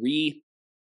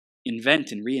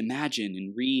reinvent and reimagine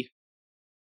and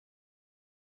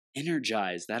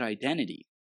re-energize that identity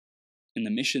and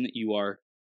the mission that you are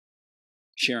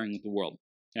sharing with the world.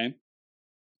 Okay?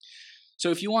 So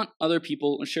if you want other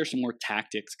people, let's share some more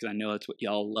tactics, because I know that's what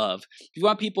y'all love. If you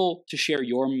want people to share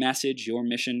your message, your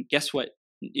mission, guess what?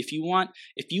 If you want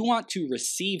to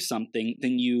receive something,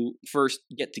 then you first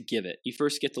get to give it. You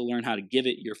first get to learn how to give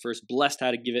it. You're first blessed how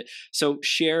to give it. So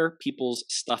share people's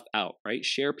stuff out, right?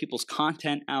 Share people's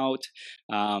content out.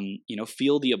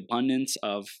 Feel the abundance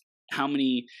of how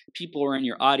many people are in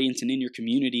your audience and in your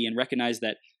community, and recognize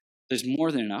that there's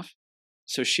more than enough.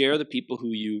 So share the people who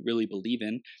you really believe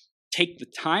in. Take the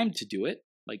time to do it.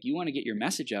 Like, you want to get your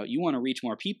message out. You want to reach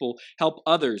more people. Help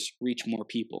others reach more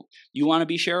people. You want to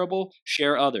be shareable?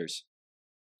 Share others.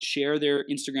 Share their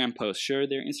Instagram posts. Share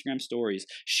their Instagram stories.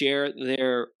 Share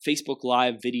their Facebook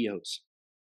Live videos.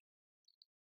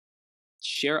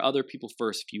 Share other people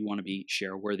first if you want to be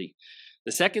share worthy.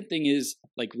 The second thing is,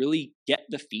 really get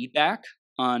the feedback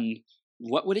on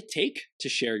what would it take to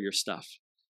share your stuff.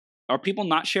 Are people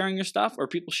not sharing your stuff? Are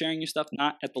people sharing your stuff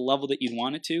not at the level that you'd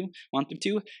want them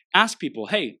to? Ask people,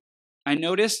 hey, I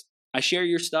noticed I share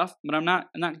your stuff, but I'm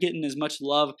not getting as much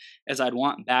love as I'd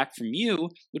want back from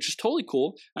you, which is totally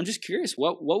cool. I'm just curious,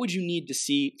 what would you need to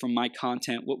see from my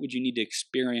content? What would you need to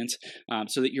experience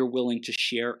so that you're willing to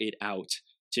share it out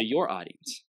to your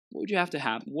audience? What would you have to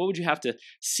have? What would you have to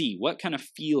see? What kind of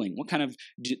feeling?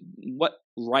 What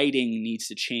writing needs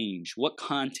to change? What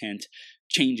content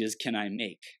changes can I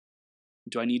make?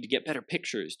 Do I need to get better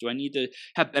pictures? Do I need to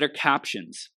have better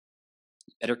captions?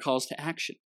 Better calls to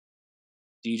action?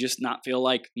 Do you just not feel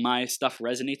like my stuff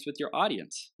resonates with your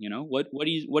audience? What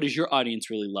does your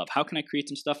audience really love? How can I create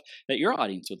some stuff that your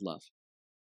audience would love?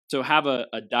 So have a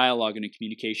dialogue and a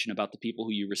communication about the people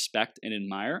who you respect and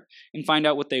admire, and find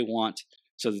out what they want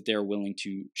so that they're willing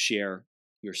to share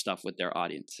your stuff with their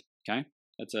audience. Okay?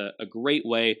 That's a great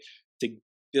way to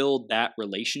build that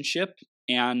relationship.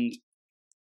 And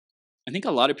I think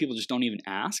a lot of people just don't even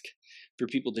ask for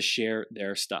people to share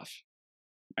their stuff,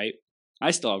 right? I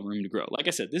still have room to grow. Like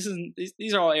I said,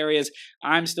 these are all areas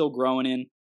I'm still growing in.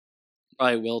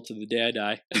 Probably will to the day I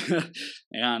die.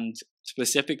 And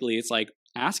specifically, it's like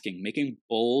making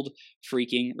bold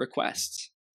freaking requests.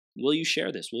 Will you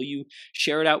share this? Will you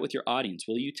share it out with your audience?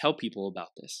 Will you tell people about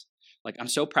this? I'm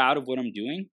so proud of what I'm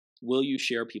doing. Will you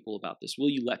share people about this? Will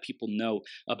you let people know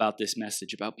about this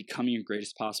message, about becoming your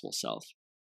greatest possible self?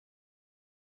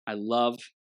 I love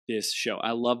this show.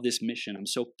 I love this mission. I'm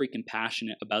so freaking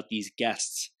passionate about these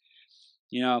guests.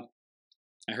 I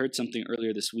heard something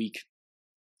earlier this week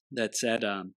that said,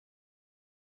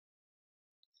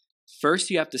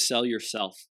 first you have to sell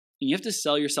yourself. And you have to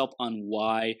sell yourself on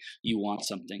why you want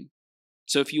something.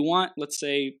 So if you want, let's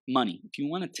say, money, if you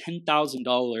want a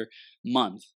 $10,000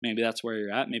 month, maybe that's where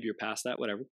you're at, maybe you're past that,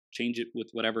 whatever. Change it with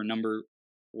whatever number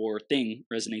or thing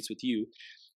resonates with you.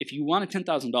 If you want a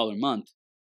 $10,000 month,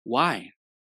 why?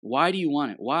 Why do you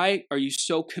want it? Why are you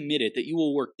so committed that you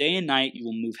will work day and night, you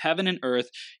will move heaven and earth,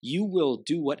 you will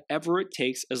do whatever it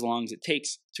takes as long as it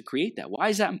takes to create that? Why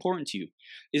is that important to you?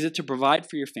 Is it to provide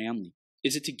for your family?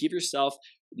 Is it to give yourself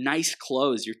nice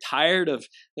clothes? You're tired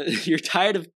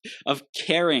of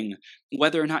caring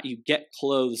whether or not you get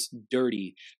clothes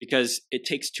dirty because it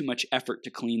takes too much effort to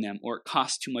clean them, or it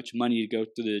costs too much money to go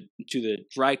to the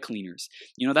dry cleaners.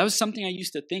 That was something I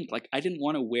used to think. I didn't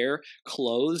want to wear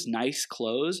nice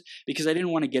clothes, because I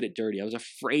didn't want to get it dirty. I was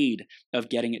afraid of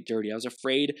getting it dirty. I was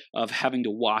afraid of having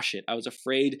to wash it. I was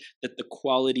afraid that the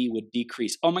quality would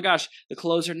decrease. Oh my gosh, the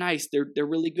clothes are nice. They're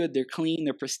really good. They're clean.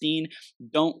 They're pristine.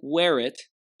 Don't wear it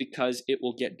because it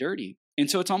will get dirty. And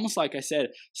so it's almost like I said,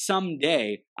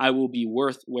 someday I will be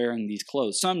worth wearing these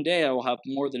clothes. Someday I will have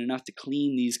more than enough to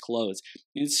clean these clothes.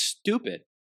 And it's stupid.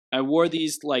 I wore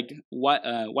these like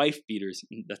wife beaters.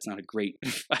 That's not a great.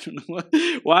 I don't know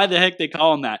why the heck they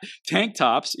call them that. Tank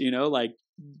tops, like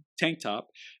tank top.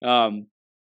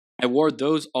 I wore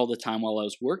those all the time while I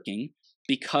was working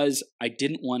because I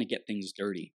didn't want to get things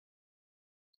dirty.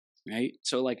 Right?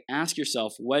 So like ask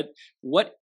yourself, what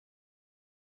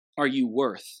are you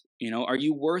worth? Are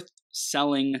you worth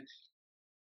selling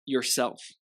yourself?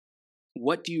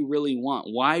 What do you really want?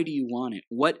 Why do you want it?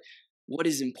 What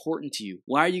is important to you?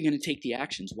 Why are you going to take the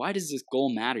actions? Why does this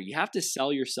goal matter? You have to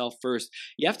sell yourself first.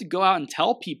 You have to go out and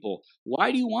tell people,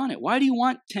 why do you want it? Why do you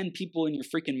want 10 people in your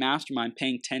freaking mastermind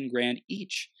paying 10 grand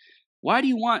each? Why do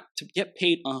you want to get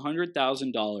paid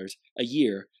 $100,000 a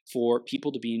year for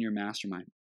people to be in your mastermind?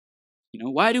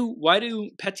 Why do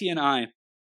Petty and I,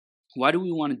 why do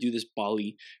we want to do this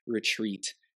Bali retreat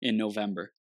in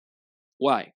November?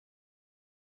 Why?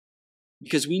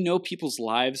 Because we know people's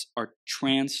lives are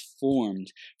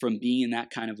transformed from being in that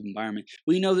kind of environment.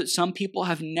 We know that some people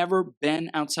have never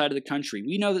been outside of the country.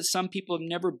 We know that some people have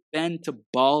never been to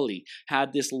Bali,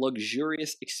 had this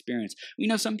luxurious experience. We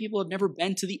know some people have never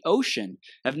been to the ocean,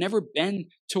 have never been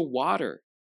to water.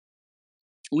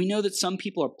 We know that some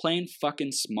people are playing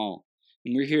fucking small.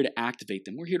 And we're here to activate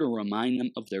them. We're here to remind them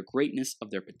of their greatness,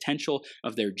 of their potential,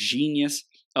 of their genius,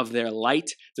 of their light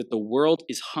that the world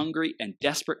is hungry and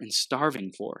desperate and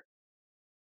starving for.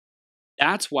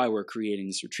 That's why we're creating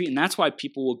this retreat. And that's why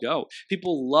people will go.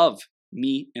 People love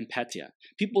me and Petya.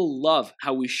 People love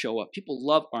how we show up. People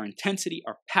love our intensity,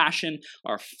 our passion,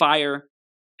 our fire,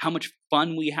 how much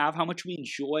fun we have, how much we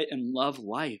enjoy and love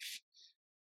life.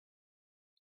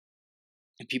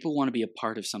 And people want to be a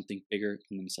part of something bigger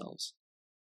than themselves.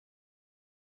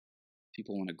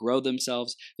 People want to grow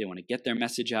themselves. They want to get their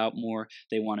message out more.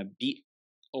 They want to be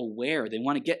aware. They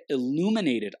want to get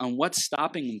illuminated on what's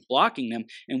stopping and blocking them.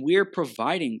 And we're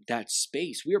providing that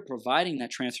space. We are providing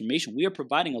that transformation. We are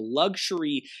providing a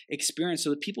luxury experience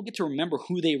so that people get to remember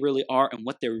who they really are and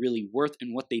what they're really worth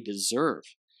and what they deserve.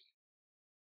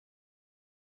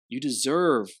 You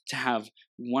deserve to have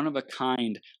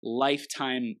one-of-a-kind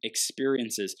lifetime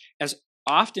experiences as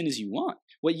often as you want.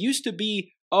 What used to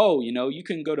be, you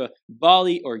can go to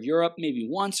Bali or Europe maybe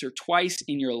once or twice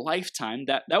in your lifetime.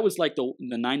 That was like the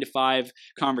 9-to-5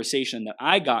 conversation that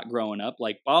I got growing up.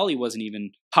 Like Bali wasn't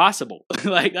even possible.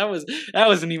 Like that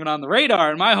wasn't even on the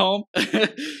radar in my home.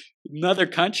 Another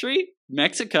country,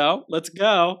 Mexico. Let's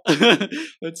go.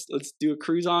 Let's do a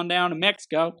cruise on down to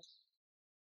Mexico.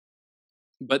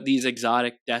 But these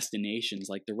exotic destinations,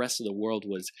 like the rest of the world,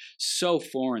 was so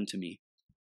foreign to me.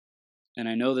 And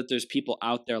I know that there's people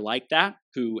out there like that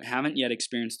who haven't yet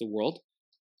experienced the world.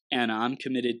 And I'm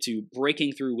committed to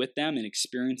breaking through with them and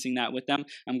experiencing that with them.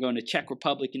 I'm going to Czech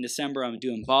Republic in December. I'm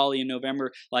doing Bali in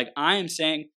November. Like I am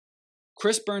saying,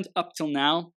 Chris Burns up till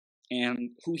now and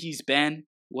who he's been,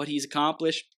 what he's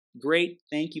accomplished, great.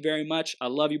 Thank you very much. I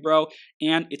love you, bro.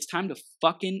 And it's time to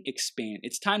fucking expand.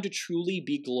 It's time to truly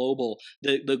be global.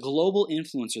 The global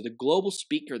influencer, the global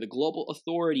speaker, the global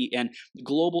authority, and the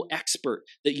global expert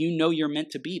that you know you're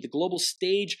meant to be. The global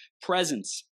stage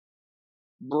presence,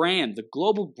 brand, the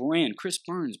global brand. Chris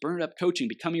Burns, Burn It Up Coaching,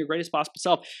 becoming your greatest possible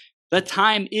self. The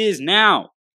time is now.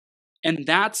 And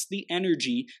that's the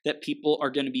energy that people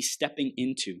are going to be stepping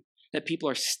into, that people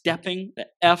are stepping the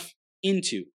F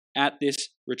into at this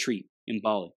retreat in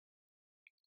Bali.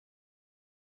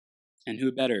 And who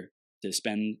better to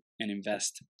spend and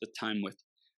invest the time with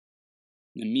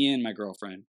than me and my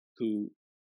girlfriend, who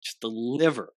just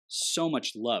deliver so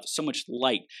much love, so much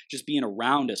light, just being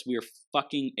around us. We are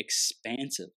fucking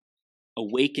expansive,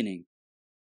 awakening,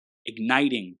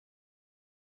 igniting,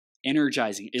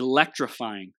 energizing,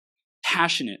 electrifying,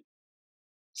 passionate,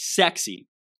 sexy.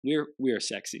 We are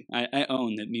sexy. I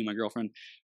own that me and my girlfriend,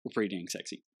 we're pretty dang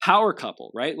sexy. Power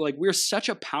couple, right? Like we're such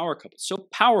a power couple, so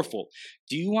powerful.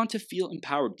 Do you want to feel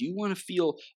empowered? Do you want to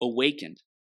feel awakened?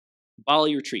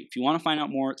 Bali retreat. If you want to find out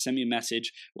more, send me a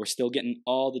message. We're still getting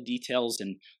all the details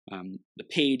and the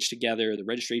page together, the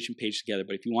registration page together.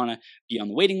 But if you want to be on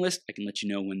the waiting list, I can let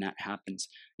you know when that happens.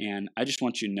 And I just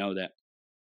want you to know that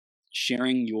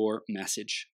sharing your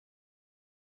message,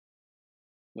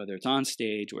 whether it's on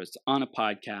stage or it's on a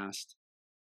podcast,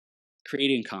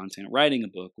 creating content, writing a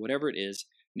book, whatever it is,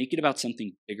 make it about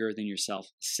something bigger than yourself.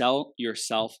 Sell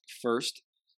yourself first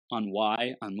on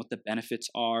why, on what the benefits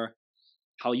are,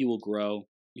 how you will grow.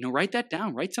 Write that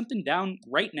down. Write something down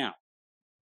right now.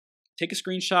 Take a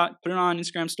screenshot, put it on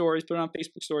Instagram stories, put it on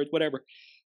Facebook stories, whatever.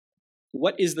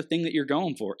 What is the thing that you're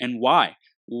going for and why?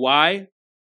 Why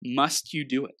must you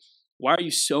do it? Why are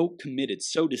you so committed,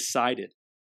 so decided?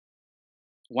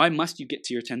 Why must you get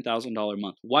to your $10,000 a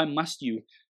month? Why must you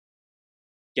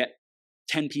get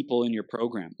 10 people in your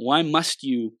program? Why must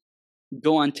you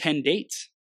go on 10 dates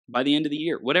by the end of the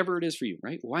year? Whatever it is for you,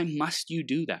 right? Why must you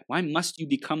do that? Why must you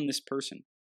become this person?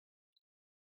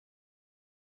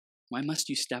 Why must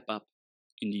you step up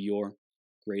into your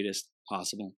greatest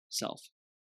possible self?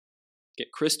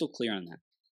 Get crystal clear on that.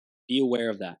 Be aware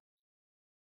of that.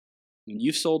 When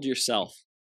you've sold yourself,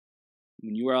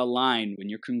 when you are aligned, when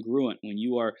you're congruent, when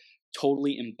you are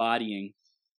totally embodying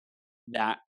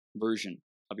that version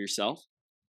of yourself,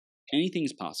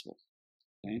 anything's possible.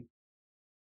 Okay?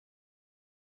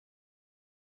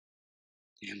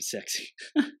 Damn sexy.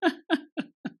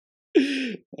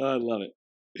 Oh, I love it.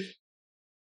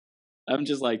 I'm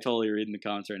just like totally reading the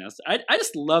comments right now. So I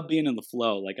just love being in the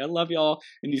flow. Like, I love y'all,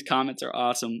 and these comments are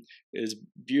awesome. It is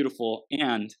beautiful,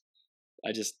 and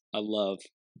I just love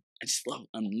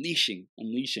unleashing.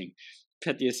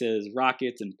 Petya says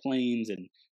rockets and planes and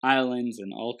islands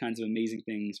and all kinds of amazing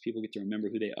things. People get to remember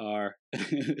who they are.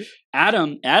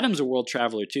 Adam's a world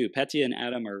traveler too. Petya and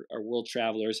Adam are world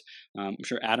travelers. I'm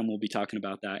sure Adam will be talking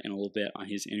about that in a little bit on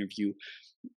his interview.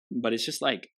 But it's just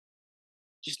like,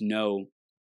 just know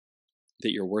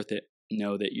that you're worth it.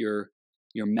 Know that your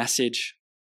message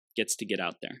gets to get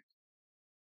out there.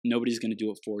 Nobody's going to do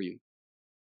it for you.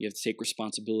 You have to take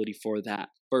responsibility for that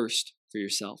first for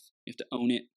yourself. You have to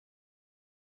own it.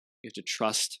 You have to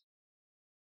trust.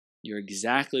 You're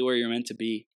exactly where you're meant to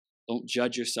be. Don't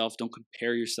judge yourself. Don't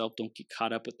compare yourself. Don't get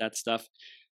caught up with that stuff.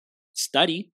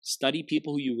 Study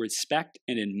people who you respect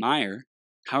and admire.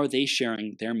 How are they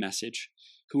sharing their message?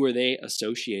 Who are they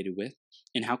associated with?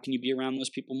 And how can you be around those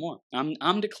people more?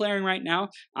 I'm declaring right now,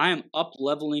 I am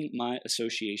up-leveling my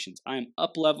associations. I am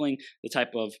up-leveling the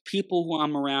type of people who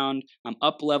I'm around. I'm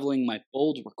up-leveling my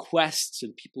bold requests to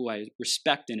the people I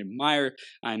respect and admire.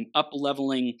 I'm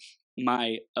up-leveling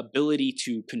my ability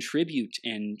to contribute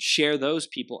and share those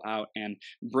people out and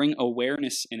bring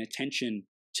awareness and attention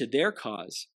to their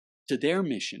cause, to their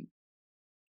mission.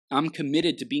 I'm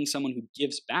committed to being someone who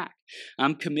gives back.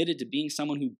 I'm committed to being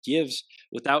someone who gives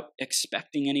without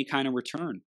expecting any kind of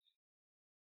return.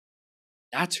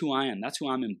 That's who I am. That's who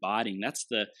I'm embodying. That's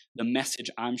the message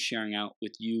I'm sharing out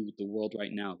with you, the world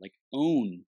right now. Like,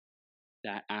 own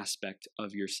that aspect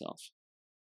of yourself.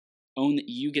 Own that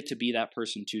you get to be that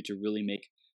person too, to really make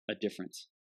a difference.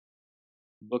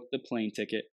 Book the plane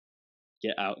ticket.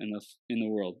 Get out in the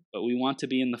world. But we want to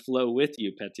be in the flow with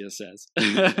you, Petya says.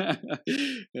 I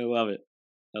love it.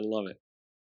 I love it.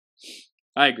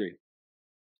 I agree.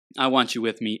 I want you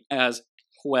with me as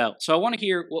well. So I want to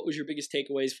hear what was your biggest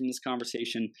takeaways from this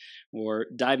conversation. We're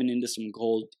diving into some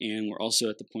gold, and we're also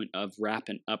at the point of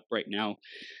wrapping up right now.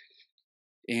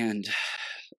 And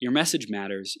your message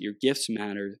matters. Your gifts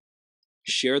matter.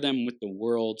 Share them with the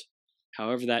world,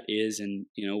 however that is. And,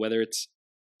 whether it's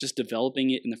just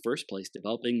developing it in the first place,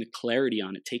 developing the clarity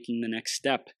on it, taking the next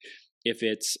step. If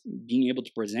it's being able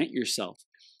to present yourself,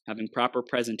 having proper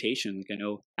presentation, like I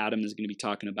know Adam is going to be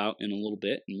talking about in a little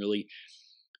bit, and really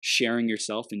sharing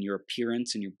yourself and your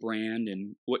appearance and your brand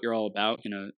and what you're all about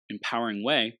in an empowering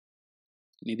way,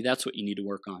 maybe that's what you need to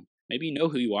work on. Maybe you know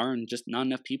who you are and just not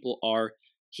enough people are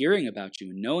hearing about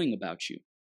you and knowing about you.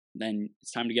 Then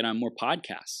it's time to get on more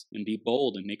podcasts and be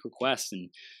bold and make requests and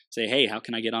say, hey, how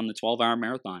can I get on the 12-hour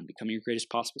marathon? Become your greatest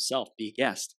possible self. Be a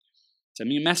guest. Send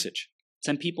me a message.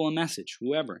 Send people a message,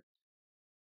 whoever.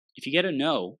 If you get a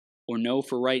no or no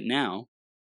for right now,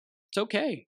 it's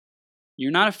okay.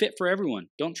 You're not a fit for everyone.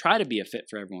 Don't try to be a fit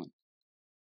for everyone.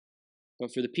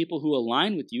 But for the people who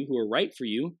align with you, who are right for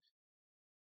you,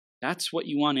 that's what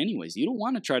you want anyways. You don't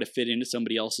want to try to fit into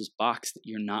somebody else's box that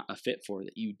you're not a fit for,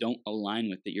 that you don't align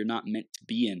with, that you're not meant to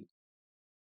be in.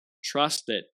 Trust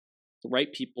that the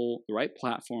right people, the right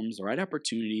platforms, the right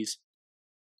opportunities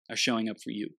are showing up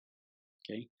for you.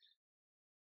 Okay?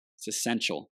 It's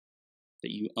essential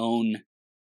that you own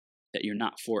that you're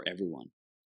not for everyone.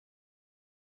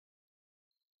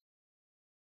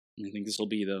 And I think this will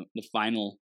be the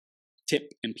final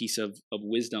tip and piece of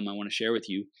wisdom I want to share with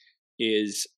you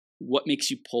is what makes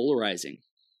you polarizing.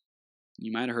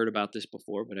 You might have heard about this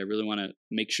before, but I really want to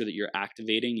make sure that you're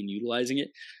activating and utilizing it.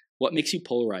 What makes you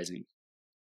polarizing?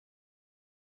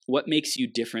 What makes you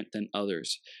different than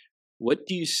others? What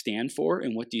do you stand for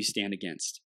and what do you stand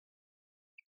against?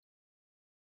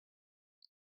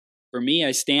 For me,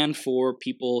 I stand for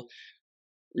people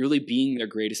really being their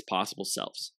greatest possible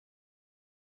selves.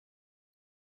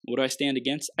 What do I stand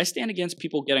against? I stand against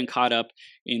people getting caught up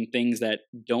in things that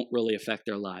don't really affect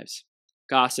their lives.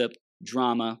 Gossip,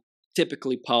 drama,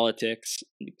 typically politics.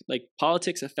 Like,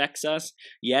 politics affects us,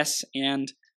 yes,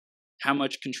 and how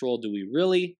much control do we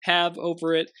really have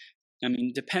over it? I mean,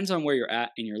 it depends on where you're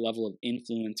at and your level of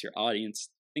influence, your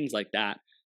audience. things like that.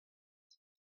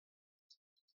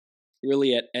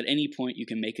 Really, at any point, you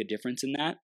can make a difference in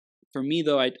that. For me,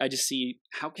 though, I just see,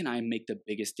 how can I make the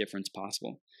biggest difference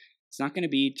possible? It's not going to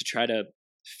be to try to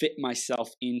fit myself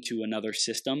into another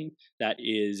system that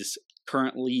is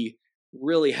currently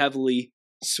really heavily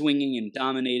swinging and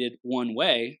dominated one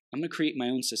way. I'm going to create my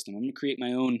own system. I'm going to create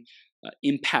my own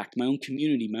impact, my own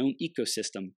community, my own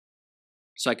ecosystem,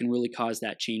 so I can really cause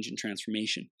that change and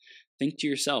transformation. Think to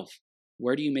yourself,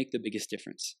 where do you make the biggest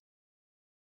difference?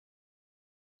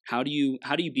 How do you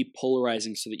be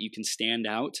polarizing so that you can stand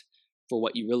out for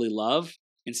what you really love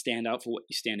and stand out for what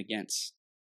you stand against?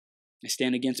 I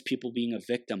stand against people being a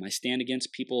victim. I stand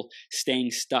against people staying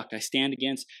stuck. I stand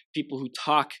against people who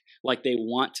talk like they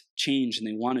want change and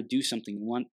they want to do something,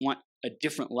 want a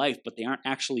different life, but they aren't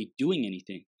actually doing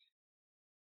anything.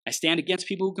 I stand against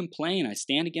people who complain. I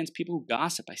stand against people who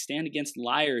gossip. I stand against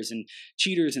liars and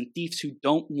cheaters and thieves who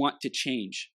don't want to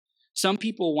change. Some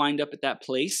people wind up at that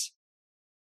place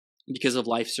because of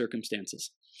life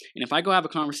circumstances. And if I go have a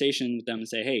conversation with them and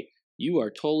say, hey, you are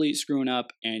totally screwing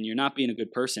up and you're not being a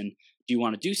good person, do you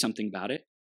want to do something about it?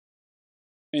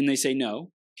 And they say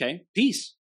no. Okay,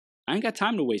 peace. I ain't got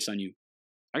time to waste on you.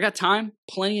 I got time,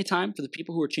 plenty of time for the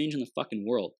people who are changing the fucking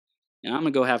world. And I'm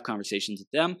going to go have conversations with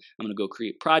them. I'm going to go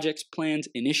create projects, plans,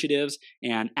 initiatives,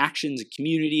 and actions and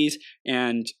communities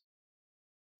and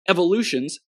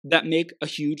evolutions that make a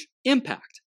huge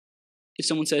impact. If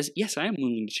someone says, yes, I am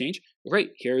willing to change,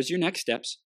 great, here's your next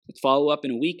steps. Let's follow up in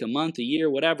a week, a month, a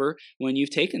year, whatever, when you've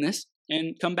taken this,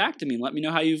 and come back to me and let me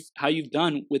know how you've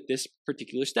done with this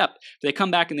particular step. If they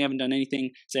come back and they haven't done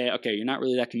anything, say, okay, you're not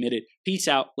really that committed. Peace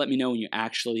out. Let me know when you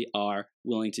actually are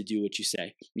willing to do what you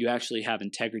say. You actually have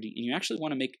integrity and you actually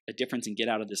want to make a difference and get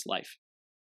out of this life.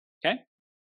 Okay?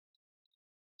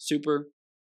 Super,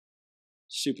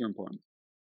 super important.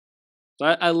 So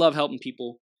I love helping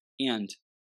people, and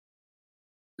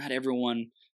not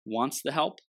everyone wants the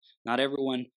help. Not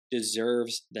everyone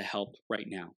deserves the help right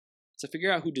now. So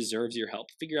figure out who deserves your help.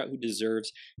 Figure out who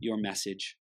deserves your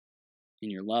message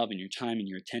and your love and your time and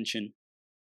your attention,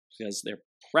 because they're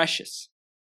precious.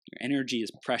 Your energy is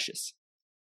precious.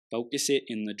 Focus it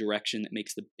in the direction that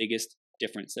makes the biggest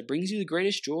difference, that brings you the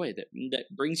greatest joy, that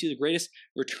brings you the greatest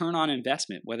return on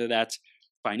investment, whether that's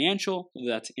financial, whether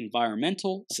that's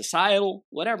environmental, societal,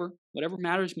 whatever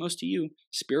matters most to you,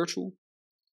 spiritual.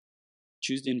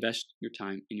 Choose to invest your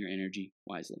time and your energy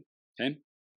wisely, okay?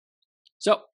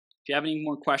 So, if you have any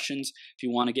more questions, if you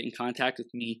want to get in contact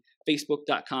with me,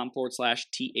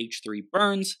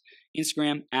 facebook.com/th3burns,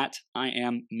 Instagram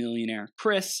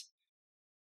 @IamMillionaireChris,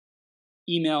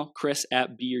 email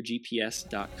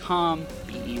chris@beyourgps.com,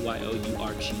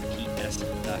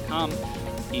 BEYOURGPS.com,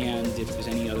 and if there's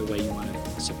any other way you want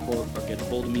to support or get a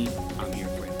hold of me, I'm here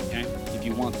for you, okay? If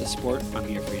you want the support, I'm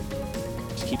here for you.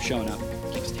 Just keep showing up.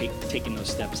 Keep taking those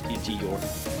steps into your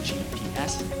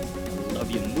GPS. Love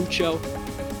you mucho.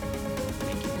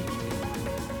 Thank you.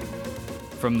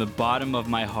 From the bottom of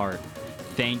my heart,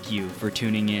 thank you for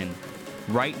tuning in.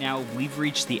 Right now, we've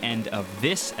reached the end of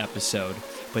this episode,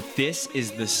 but this is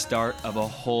the start of a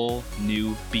whole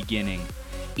new beginning.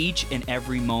 Each and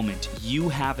every moment, you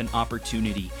have an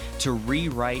opportunity to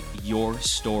rewrite your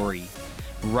story.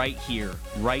 Right here,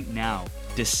 right now,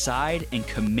 decide and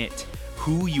commit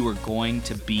who you are going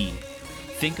to be.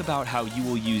 Think about how you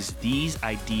will use these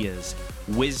ideas,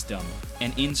 wisdom,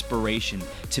 and inspiration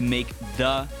to make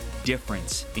the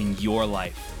difference in your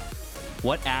life.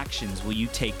 What actions will you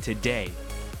take today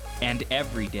and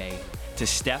every day to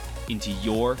step into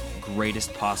your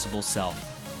greatest possible self?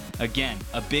 Again,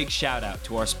 a big shout out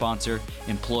to our sponsor,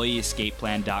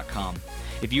 EmployeeEscapePlan.com.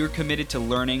 If you're committed to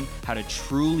learning how to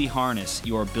truly harness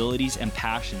your abilities and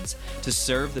passions to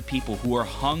serve the people who are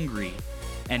hungry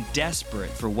and desperate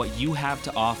for what you have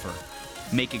to offer,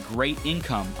 make a great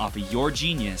income off of your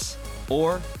genius,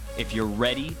 or if you're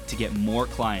ready to get more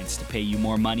clients to pay you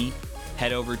more money,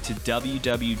 head over to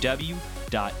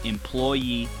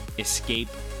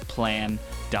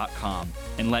www.employeeescapeplan.com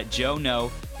and let Joe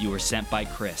know you were sent by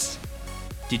Chris.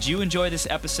 Did you enjoy this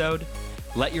episode?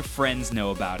 Let your friends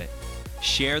know about it.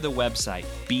 Share the website,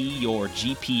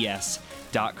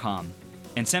 beyourgps.com,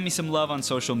 and send me some love on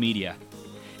social media.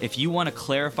 If you want to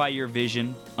clarify your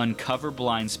vision, uncover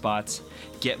blind spots,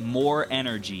 get more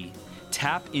energy,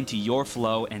 tap into your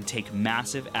flow, and take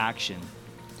massive action,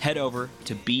 head over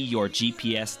to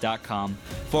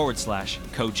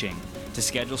beyourgps.com/coaching to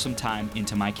schedule some time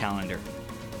into my calendar.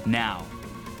 Now,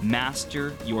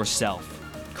 master yourself,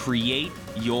 create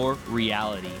your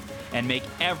reality, and make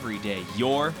every day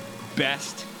your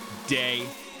best day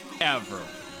ever.